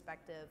ultimate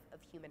perspective of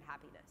human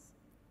happiness.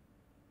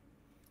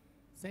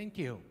 Thank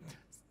you.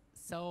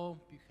 So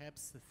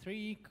perhaps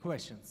 3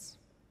 questions.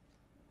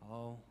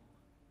 Oh,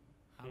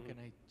 how can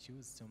I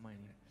choose so many?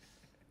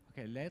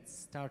 Okay, let's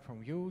start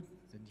from you,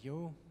 then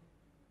you,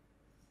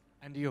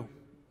 and you.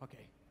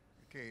 Okay.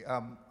 Okay,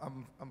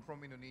 I'm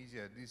from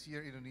Indonesia. This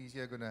year,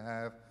 Indonesia gonna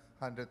have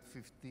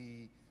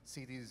 150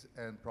 cities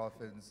and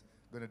provinces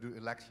gonna do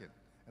election,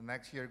 and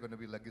next year gonna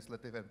be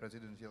legislative and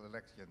presidential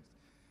elections.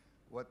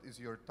 What is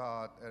your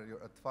thought or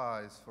your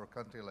advice for a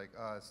country like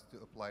us to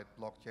apply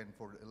blockchain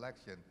for the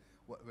election?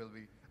 What will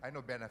be, I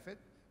know benefit,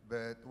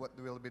 but what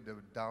will be the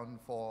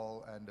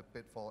downfall and the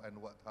pitfall and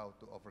how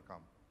to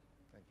overcome?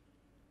 Thank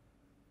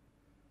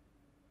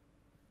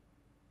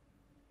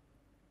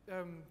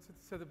you.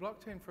 So the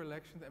blockchain for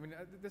elections, I mean,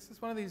 this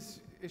is one of these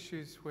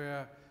issues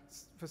where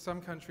for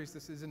some countries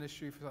this is an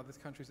issue, for other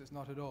countries it's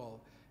not at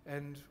all.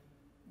 And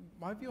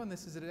my view on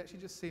this is that it actually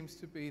just seems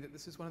to be that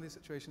this is one of these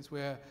situations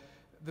where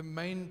the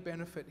main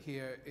benefit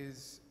here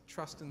is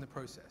trust in the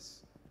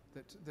process.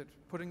 That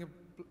putting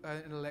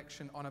an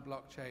election on a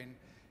blockchain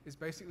is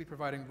basically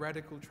providing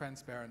radical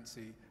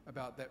transparency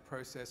about that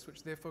process,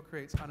 which therefore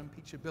creates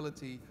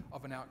unimpeachability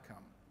of an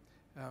outcome.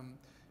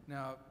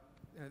 Now,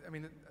 I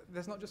mean,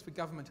 that's not just for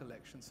government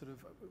elections, sort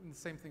of the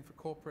same thing for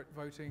corporate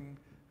voting.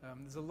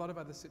 There's a lot of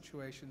other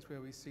situations where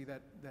we see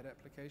that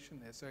application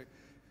there. So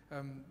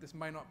this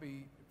may not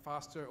be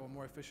faster or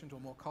more efficient or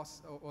more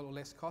or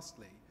less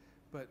costly,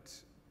 but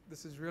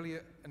this is really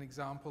an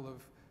example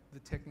of the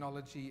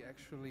technology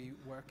actually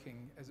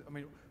working as, I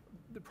mean,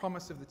 the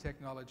promise of the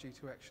technology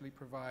to actually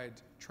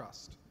provide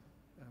trust.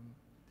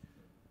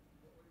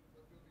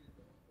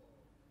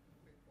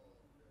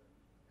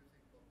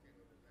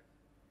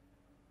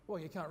 Well,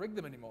 you can't rig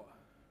them anymore,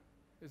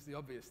 is the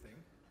obvious thing.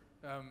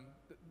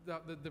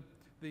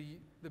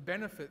 The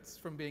benefits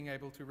from being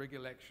able to rig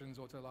elections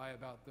or to lie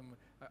about them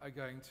are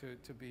going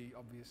to be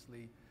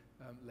obviously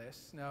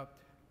less. Now,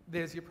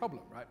 there's your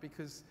problem, right?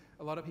 Because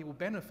a lot of people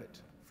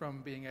benefit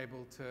from being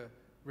able to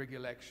rig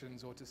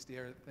elections or to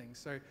steer at things.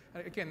 So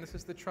again, this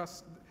is the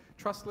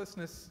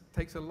trustlessness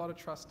takes a lot of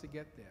trust to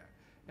get there.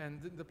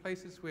 And the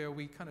places where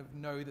we kind of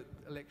know that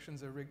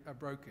elections are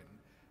broken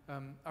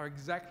are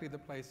exactly the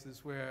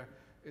places where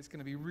it's going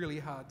to be really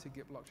hard to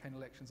get blockchain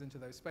elections into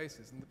those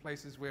spaces. And the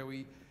places where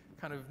we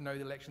kind of know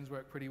the elections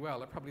work pretty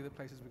well are probably the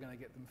places we're going to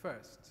get them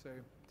first. So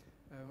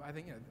I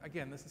think, you know,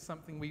 again, this is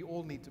something we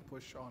all need to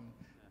push on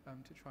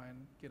to try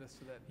and get us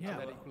to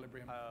that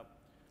equilibrium.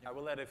 I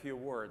will add a few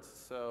words.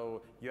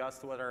 So you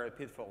asked what are the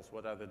pitfalls,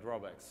 what are the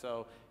drawbacks.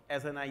 So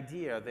as an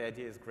idea, the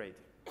idea is great.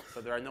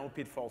 So there are no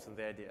pitfalls in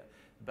the idea.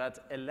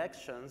 But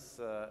elections,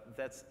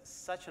 that's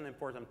such an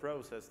important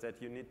process that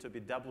you need to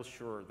be double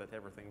sure that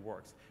everything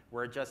works.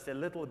 We're just a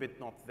little bit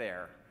not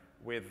there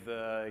with,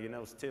 you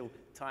know, still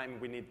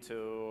time we need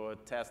to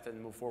test and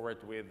move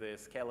forward with the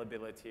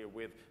scalability,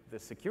 with the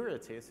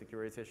security.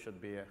 Security should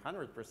be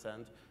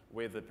 100%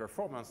 with the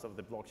performance of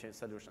the blockchain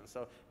solution.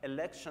 So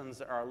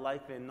elections are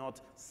likely not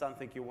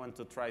something you want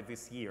to try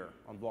this year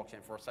on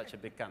blockchain for such a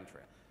big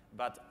country.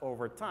 But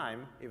over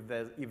time, if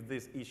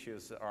these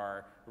issues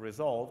are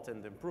resolved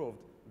and improved,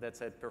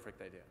 that's a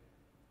perfect idea.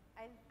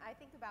 And I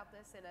think about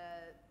this in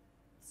a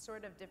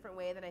sort of different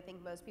way than I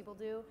think most people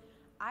do.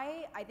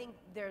 I think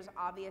there's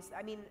obvious,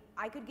 I mean,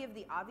 I could give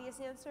the obvious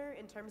answer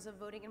in terms of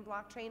voting in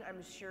blockchain.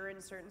 I'm sure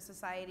in certain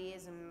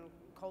societies and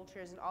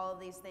cultures and all of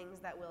these things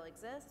that will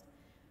exist.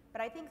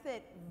 But I think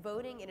that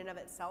voting in and of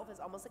itself is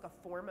almost like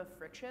a form of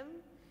friction,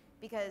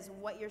 because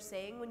what you're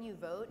saying when you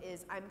vote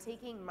is I'm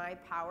taking my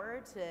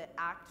power to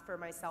act for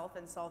myself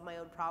and solve my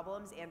own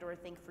problems and or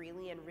think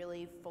freely and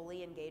really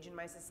fully engage in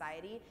my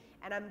society,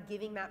 and I'm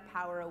giving that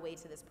power away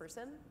to this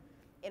person.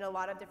 In a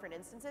lot of different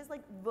instances,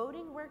 like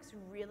voting works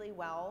really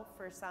well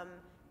for some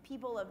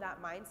people of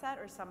that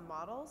mindset or some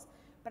models,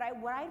 but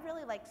what I'd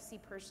really like to see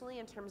personally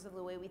in terms of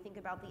the way we think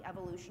about the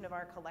evolution of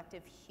our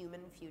collective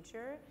human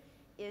future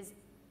is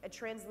a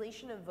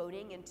translation of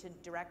voting into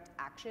direct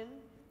action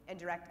and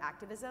direct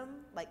activism,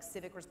 like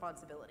civic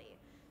responsibility.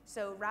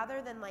 So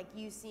rather than like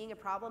you seeing a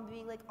problem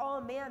being like, oh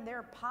man, there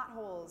are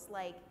potholes,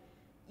 like,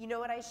 you know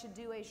what I should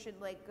do? I should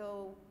like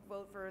go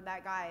vote for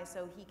that guy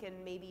so he can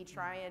maybe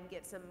try and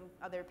get some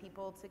other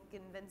people to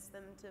convince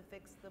them to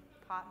fix the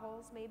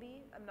potholes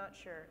maybe, I'm not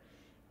sure.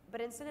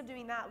 But instead of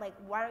doing that, like,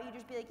 why don't you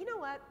just be like, you know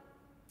what?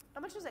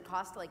 How much does it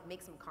cost to like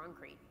make some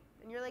concrete?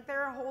 And you're like,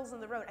 there are holes in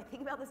the road. I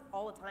think about this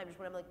all the time just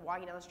when I'm like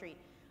walking down the street.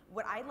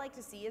 What I'd like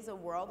to see is a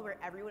world where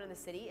everyone in the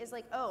city is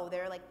like, oh,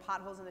 there are like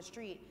potholes in the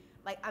street.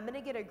 Like, I'm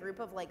gonna get a group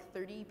of like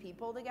 30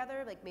 people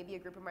together, like maybe a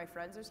group of my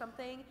friends or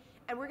something,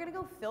 and we're gonna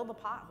go fill the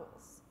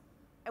potholes.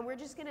 And we're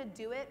just gonna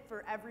do it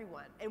for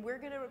everyone. And we're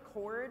gonna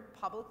record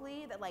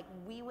publicly that like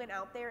we went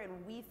out there and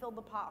we filled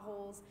the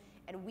potholes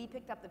and we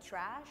picked up the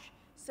trash.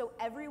 So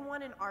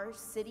everyone in our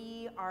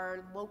city,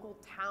 our local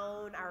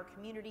town, our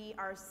community,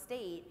 our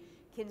state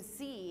can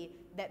see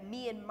that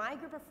me and my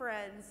group of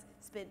friends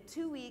spent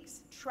 2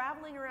 weeks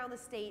traveling around the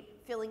state,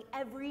 filling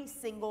every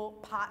single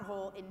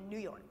pothole in New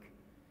York,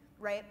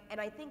 right? And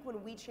I think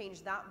when we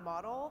change that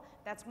model,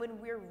 that's when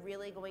we're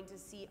really going to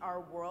see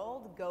our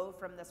world go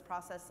from this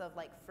process of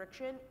like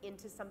friction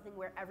into something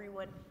where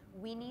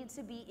we need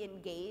to be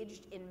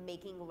engaged in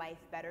making life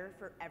better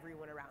for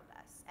everyone around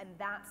us. And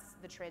that's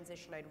the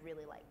transition I'd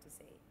really like to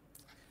see.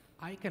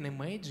 I can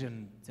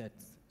imagine that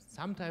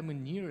sometime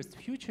in nearest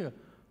future,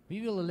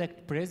 we will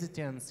elect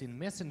presidents in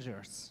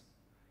messengers.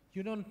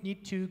 You don't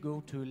need to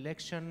go to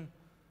election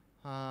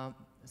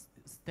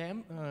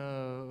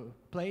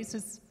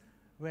places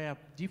where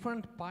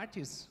different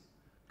parties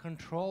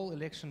control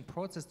election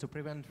process to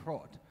prevent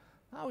fraud.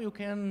 Now you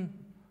can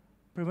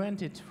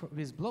prevent it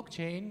with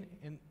blockchain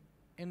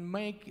and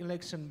make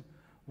election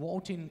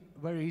voting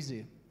very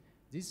easy.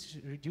 This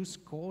reduces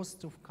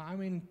cost of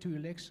coming to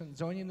elections,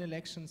 joining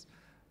elections,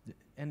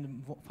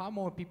 and far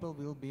more people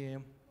will be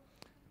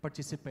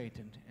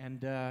participating.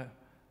 And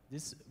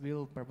this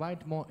will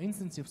provide more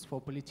incentives for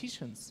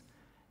politicians.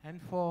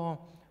 And for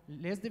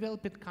less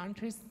developed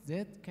countries,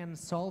 that can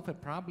solve a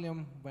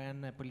problem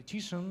when a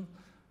politician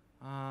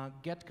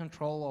get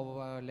control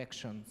of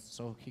elections.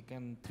 So he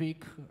can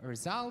tweak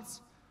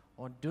results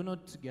or do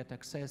not get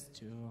access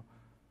to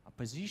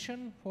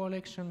opposition for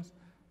elections.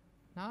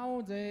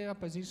 Now the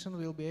opposition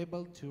will be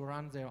able to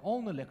run their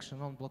own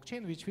election on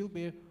blockchain, which will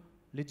be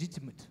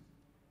legitimate.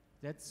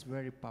 That's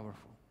very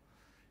powerful.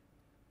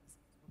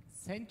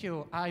 Thank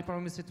you. I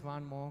promised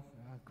one more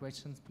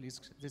question, please.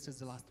 This is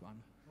the last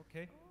one.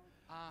 Okay.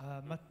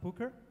 Matt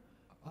Booker.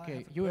 Okay, I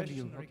have a you and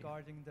question you. Okay.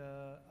 regarding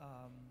the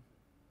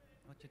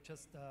what you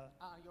just.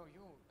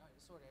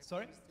 Sorry.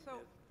 Sorry. So,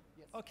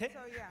 Okay. so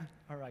yeah.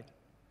 All right.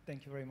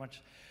 Thank you very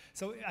much.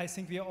 So I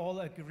think we all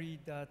agree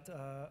that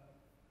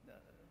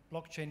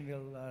blockchain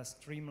will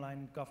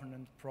streamline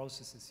governance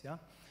processes, yeah?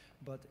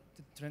 But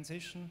the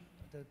transition,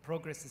 the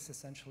progress is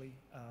essentially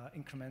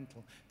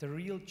incremental. The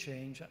real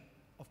change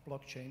of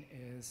blockchain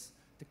is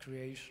the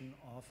creation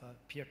of a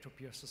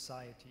peer-to-peer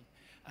society.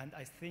 And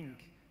I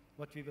think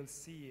what we will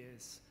see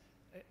is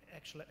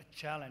actually a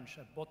challenge,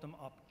 a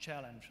bottom-up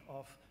challenge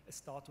of a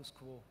status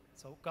quo.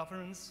 So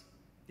governments,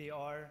 they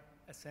are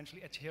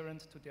essentially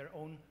adherent to their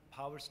own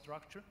power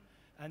structure,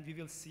 and we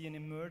will see an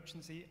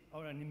emergence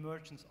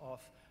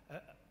of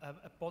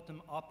a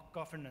bottom-up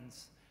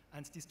governance,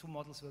 and these two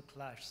models will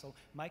clash. So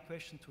my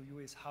question to you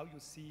is how you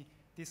see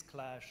this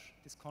clash,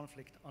 this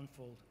conflict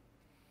unfold.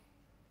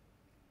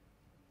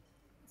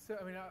 So,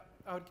 I mean,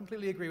 I would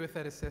completely agree with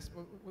that,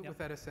 Yep.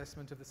 that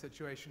assessment of the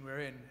situation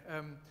we're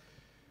in.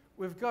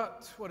 We've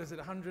got,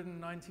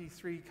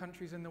 193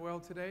 countries in the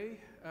world today.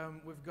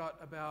 We've got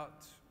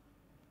about,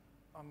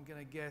 I'm going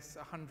to guess,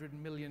 100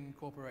 million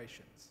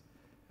corporations.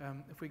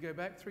 If we go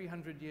back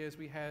 300 years,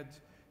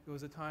 there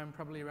was a time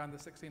probably around the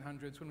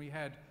 1600s when we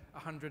had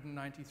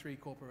 193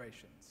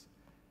 corporations.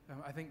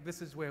 I think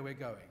this is where we're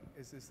going,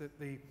 is that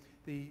the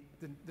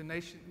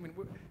nation, I mean,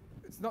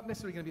 it's not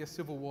necessarily going to be a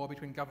civil war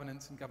between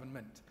governance and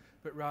government,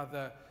 but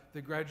rather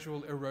the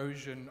gradual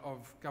erosion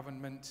of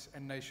government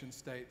and nation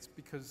states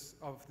because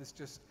of this,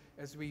 just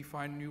as we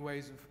find new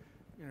ways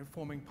of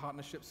forming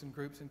partnerships and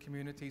groups and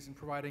communities and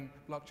providing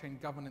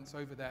blockchain governance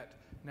over that.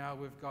 Now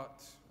we've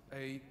got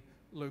a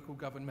local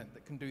government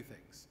that can do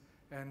things.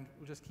 And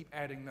we'll just keep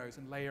adding those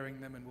and layering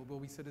them, and we'll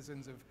be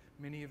citizens of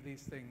many of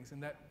these things.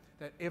 And that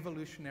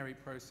evolutionary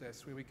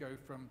process where we go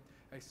from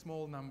a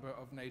small number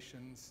of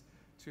nations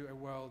to a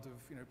world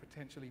of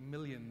potentially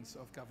millions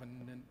of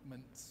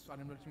governments.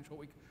 I'm not even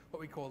sure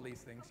what we call these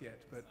things yet,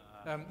 but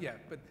yeah,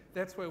 but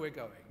that's where we're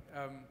going.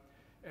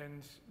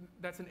 And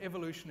that's an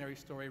evolutionary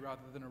story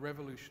rather than a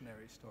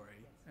revolutionary story.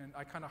 And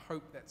I kind of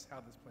hope that's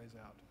how this plays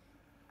out.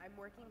 I'm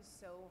working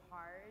so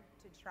hard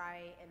to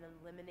try and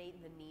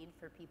eliminate the need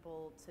for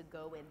people to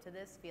go into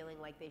this feeling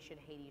like they should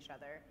hate each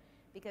other,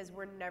 because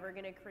we're never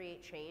going to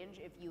create change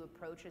if you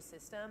approach a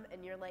system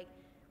and you're like,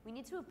 we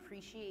need to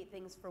appreciate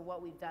things for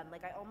what we've done.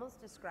 Like, I almost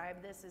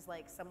describe this as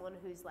like someone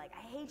who's like,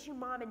 I hate you,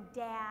 mom and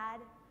dad.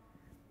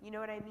 You know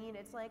what I mean?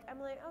 It's like, I'm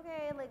like,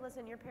 okay, like,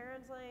 listen, your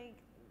parents like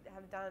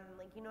have done,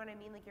 like, you know what I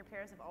mean? Like, your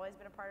parents have always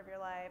been a part of your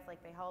life.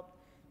 Like, they helped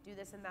do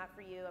this and that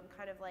for you. I'm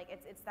kind of like,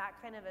 it's that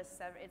kind of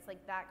it's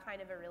like that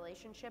kind of a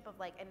relationship of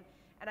like,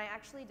 and I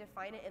actually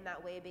define it in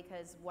that way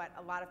because what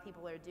a lot of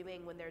people are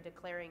doing when they're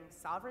declaring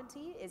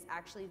sovereignty is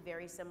actually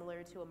very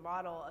similar to a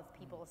model of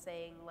people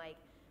saying like,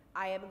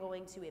 I am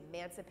going to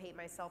emancipate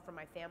myself from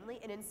my family.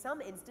 And in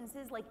some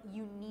instances, like,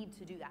 you need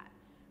to do that,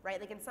 right?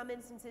 Like, in some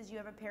instances, you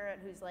have a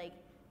parent who's like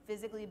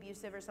physically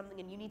abusive or something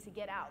and you need to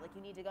get out, like,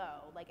 you need to go,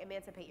 like,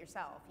 emancipate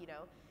yourself, you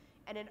know?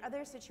 And in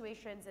other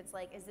situations, it's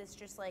like, is this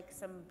just like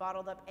some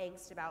bottled up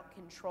angst about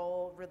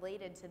control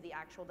related to the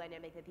actual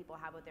dynamic that people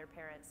have with their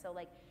parents? So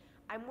like,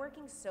 I'm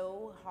working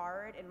so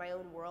hard in my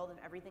own world and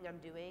everything I'm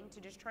doing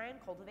to just try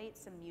and cultivate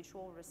some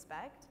mutual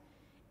respect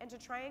and to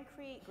try and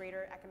create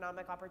greater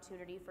economic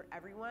opportunity for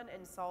everyone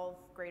and solve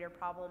greater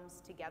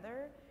problems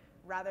together,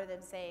 rather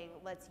than saying,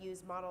 let's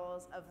use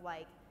models of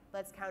like,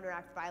 let's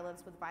counteract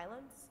violence with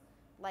violence.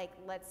 Like,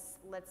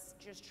 let's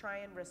just try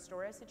and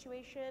restore a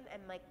situation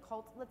and like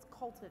let's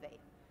cultivate.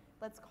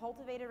 Let's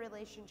cultivate a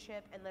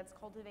relationship and let's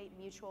cultivate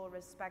mutual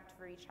respect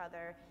for each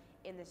other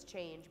in this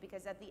change.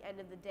 Because at the end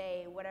of the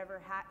day,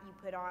 whatever hat you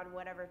put on,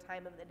 whatever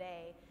time of the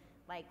day,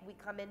 like we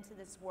come into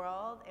this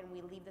world and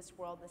we leave this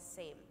world the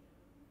same,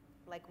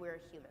 like we're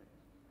a human.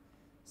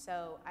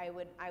 So I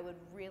would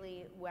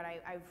really,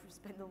 I've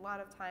spent a lot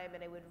of time,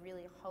 and I would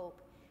really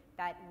hope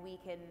that we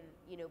can,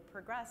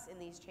 progress in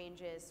these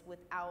changes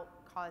without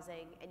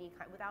causing any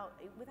kind, without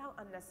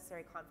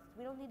unnecessary conflict.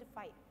 We don't need to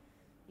fight.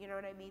 You know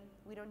what I mean?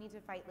 We don't need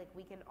to fight. Like,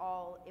 we can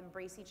all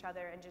embrace each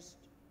other and just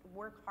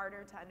work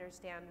harder to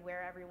understand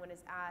where everyone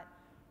is at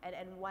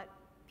and what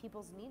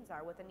people's needs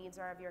are, what the needs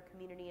are of your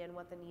community and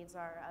what the needs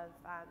are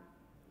of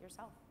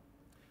yourself.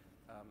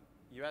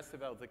 You asked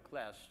about the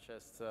clash,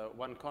 just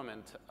one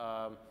comment.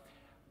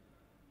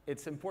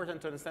 It's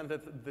important to understand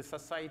that the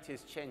society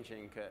is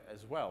changing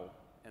as well,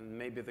 and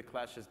maybe the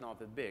clash is not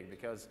that big,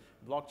 because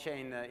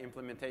blockchain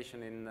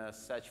implementation in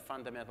such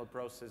fundamental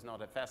process is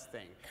not a fast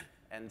thing.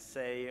 And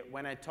say,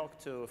 when I talk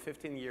to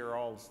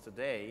 15-year-olds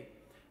today,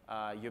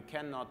 you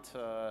cannot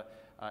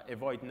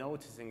avoid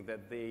noticing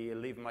that they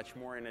live much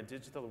more in a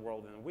digital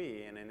world than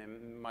we, and in a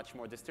much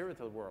more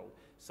distributed world.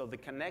 So the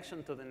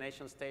connection to the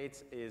nation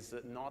states is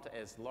not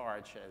as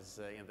large as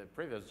in the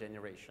previous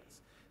generations.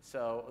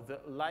 So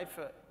the life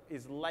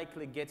is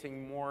likely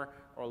getting more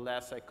or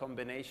less a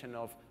combination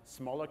of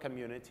smaller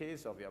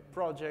communities, of your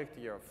project,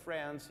 your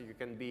friends. You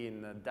can be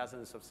in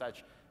dozens of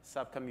such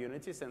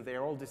sub-communities, and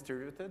they're all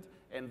distributed,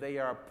 and they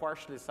are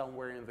partially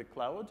somewhere in the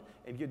cloud,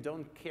 and you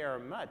don't care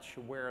much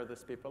where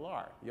these people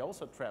are. You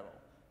also travel.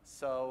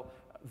 So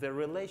the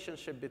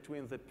relationship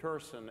between the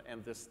person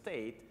and the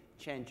state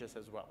changes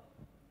as well.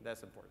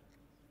 That's important.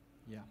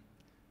 Yeah.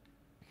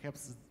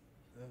 Perhaps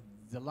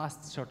the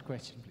last short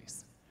question,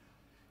 please.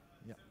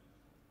 Yeah.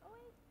 I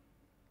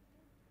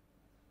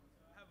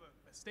have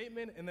a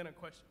statement and then a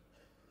question.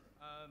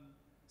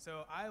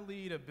 So I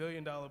lead a $1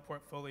 billion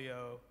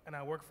portfolio, and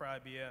I work for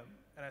IBM,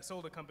 and I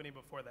sold a company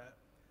before that.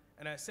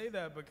 And I say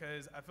that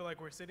because I feel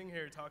like we're sitting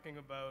here talking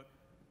about,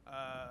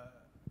 I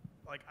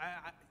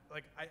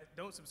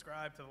don't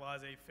subscribe to the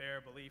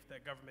laissez-faire belief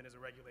that government is a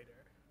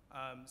regulator.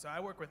 So I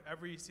work with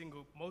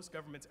most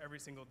governments every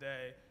single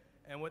day,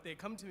 and what they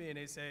come to me and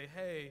they say,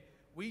 hey,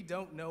 we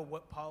don't know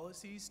what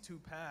policies to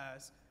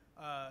pass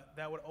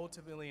that would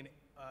ultimately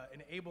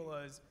enable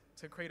us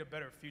to create a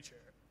better future.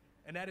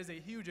 And that is a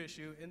huge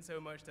issue, in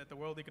so much that the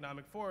World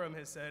Economic Forum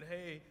has said,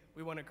 hey,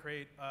 we want to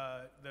create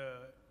the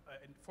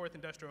Fourth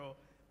Industrial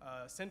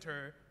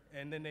Center,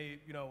 and then they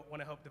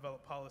want to help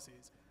develop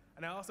policies.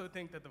 And I also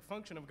think that the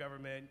function of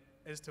government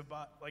is to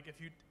buy, like,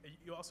 if you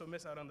also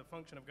miss out on the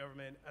function of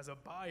government as a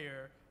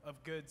buyer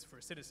of goods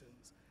for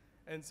citizens.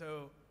 And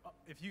so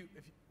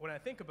when I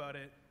think about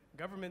it,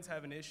 governments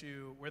have an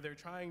issue where they're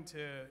trying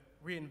to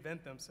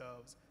reinvent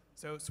themselves.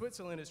 So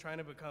Switzerland is trying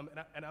to become,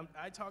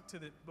 I talk to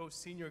the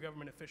most senior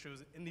government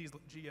officials in these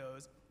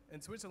geos,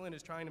 and Switzerland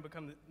is trying to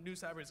become the new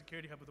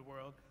cybersecurity hub of the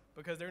world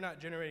because they're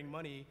not generating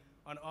money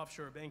on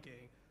offshore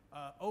banking.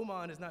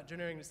 Oman is not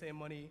generating the same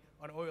money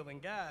on oil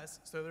and gas,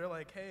 so they're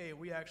like, hey,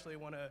 we actually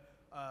want to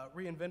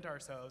reinvent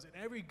ourselves. And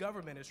every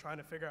government is trying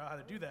to figure out how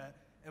to do that,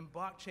 and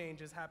blockchain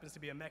just happens to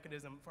be a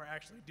mechanism for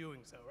actually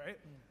doing so, right?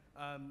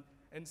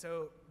 And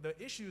so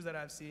the issues that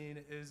I've seen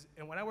is,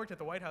 and when I worked at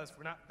the White House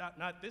for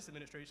not this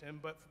administration,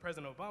 but for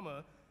President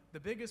Obama, the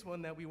biggest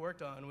one that we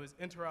worked on was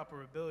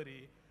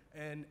interoperability.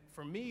 And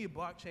for me,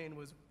 blockchain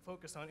was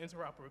focused on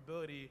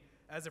interoperability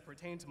as it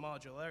pertained to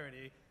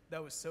modularity.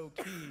 That was so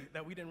key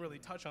that we didn't really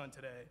touch on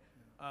today.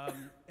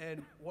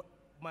 And what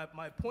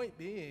my point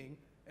being,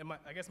 and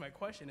I guess my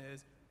question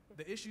is,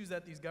 the issues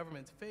that these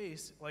governments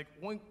face, like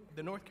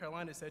the North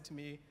Carolina said to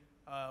me,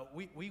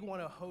 we want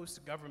to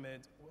host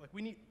government.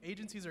 Like,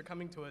 agencies are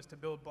coming to us to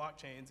build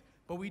blockchains,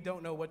 but we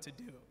don't know what to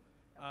do.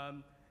 I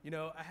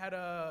had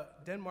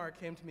Denmark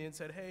came to me and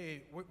said,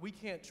 hey,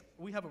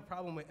 we have a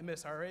problem with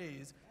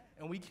MSRAs,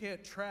 and we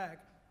can't track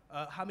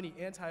how many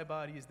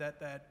antibodies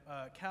that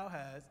cow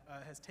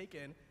has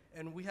taken,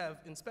 and we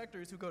have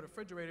inspectors who go to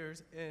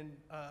refrigerators and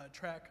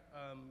track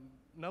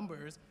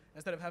numbers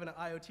instead of having an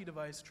IoT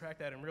device to track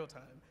that in real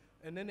time.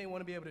 And then they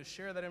want to be able to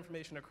share that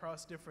information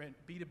across different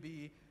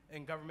B2B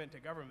and government to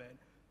government.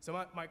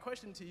 So my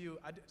question to you,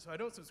 I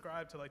don't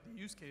subscribe to like the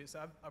use case.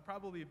 I've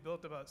probably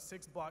built about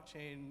 6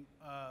 blockchain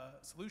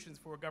solutions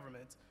for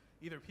governments,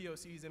 either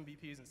POCs,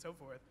 MVPs, and so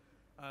forth.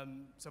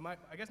 So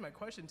I guess my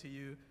question to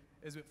you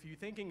is, if you're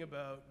thinking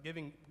about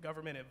giving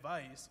government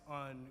advice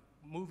on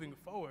moving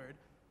forward,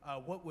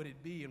 what would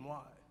it be and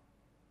why?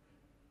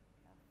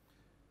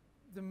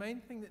 The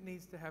main thing that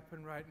needs to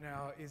happen right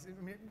now is,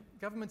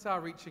 governments are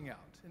reaching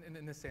out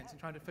in a sense and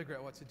trying to figure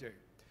out what to do.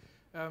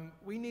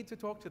 We need to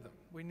talk to them.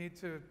 We need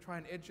to try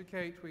and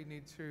educate. We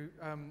need to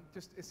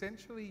just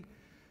essentially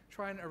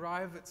try and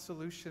arrive at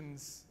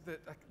solutions that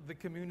the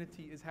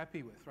community is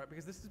happy with, right?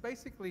 Because this is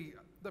basically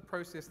the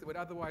process that would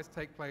otherwise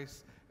take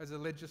place as a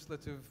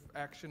legislative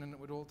action, and it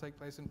would all take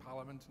place in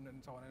Parliament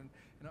and so on,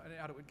 and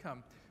out it would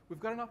come. We've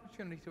got an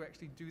opportunity to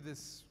actually do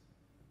this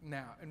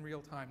now, in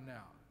real time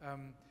now.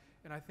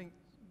 And I think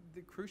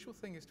the crucial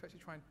thing is to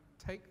actually try and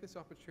take this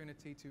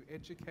opportunity to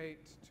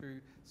educate, to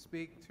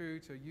speak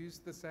to use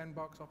the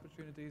sandbox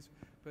opportunities,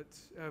 but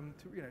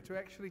to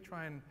actually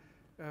try and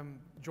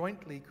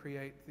jointly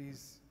create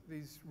these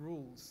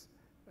rules.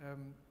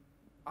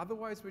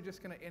 Otherwise, we're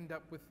just going to end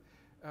up with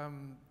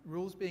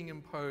rules being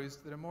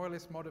imposed that are more or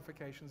less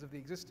modifications of the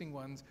existing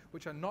ones,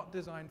 which are not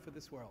designed for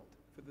this world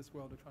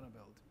we're trying to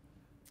build.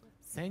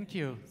 Thank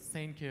you,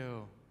 thank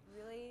you.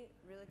 Really,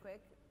 really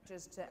quick,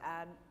 just to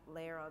add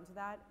layer onto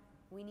that,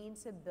 we need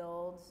to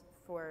build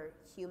for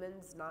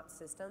humans, not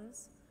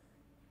systems.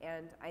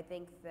 And I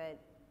think that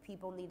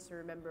people need to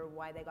remember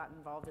why they got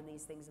involved in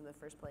these things in the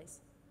first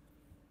place.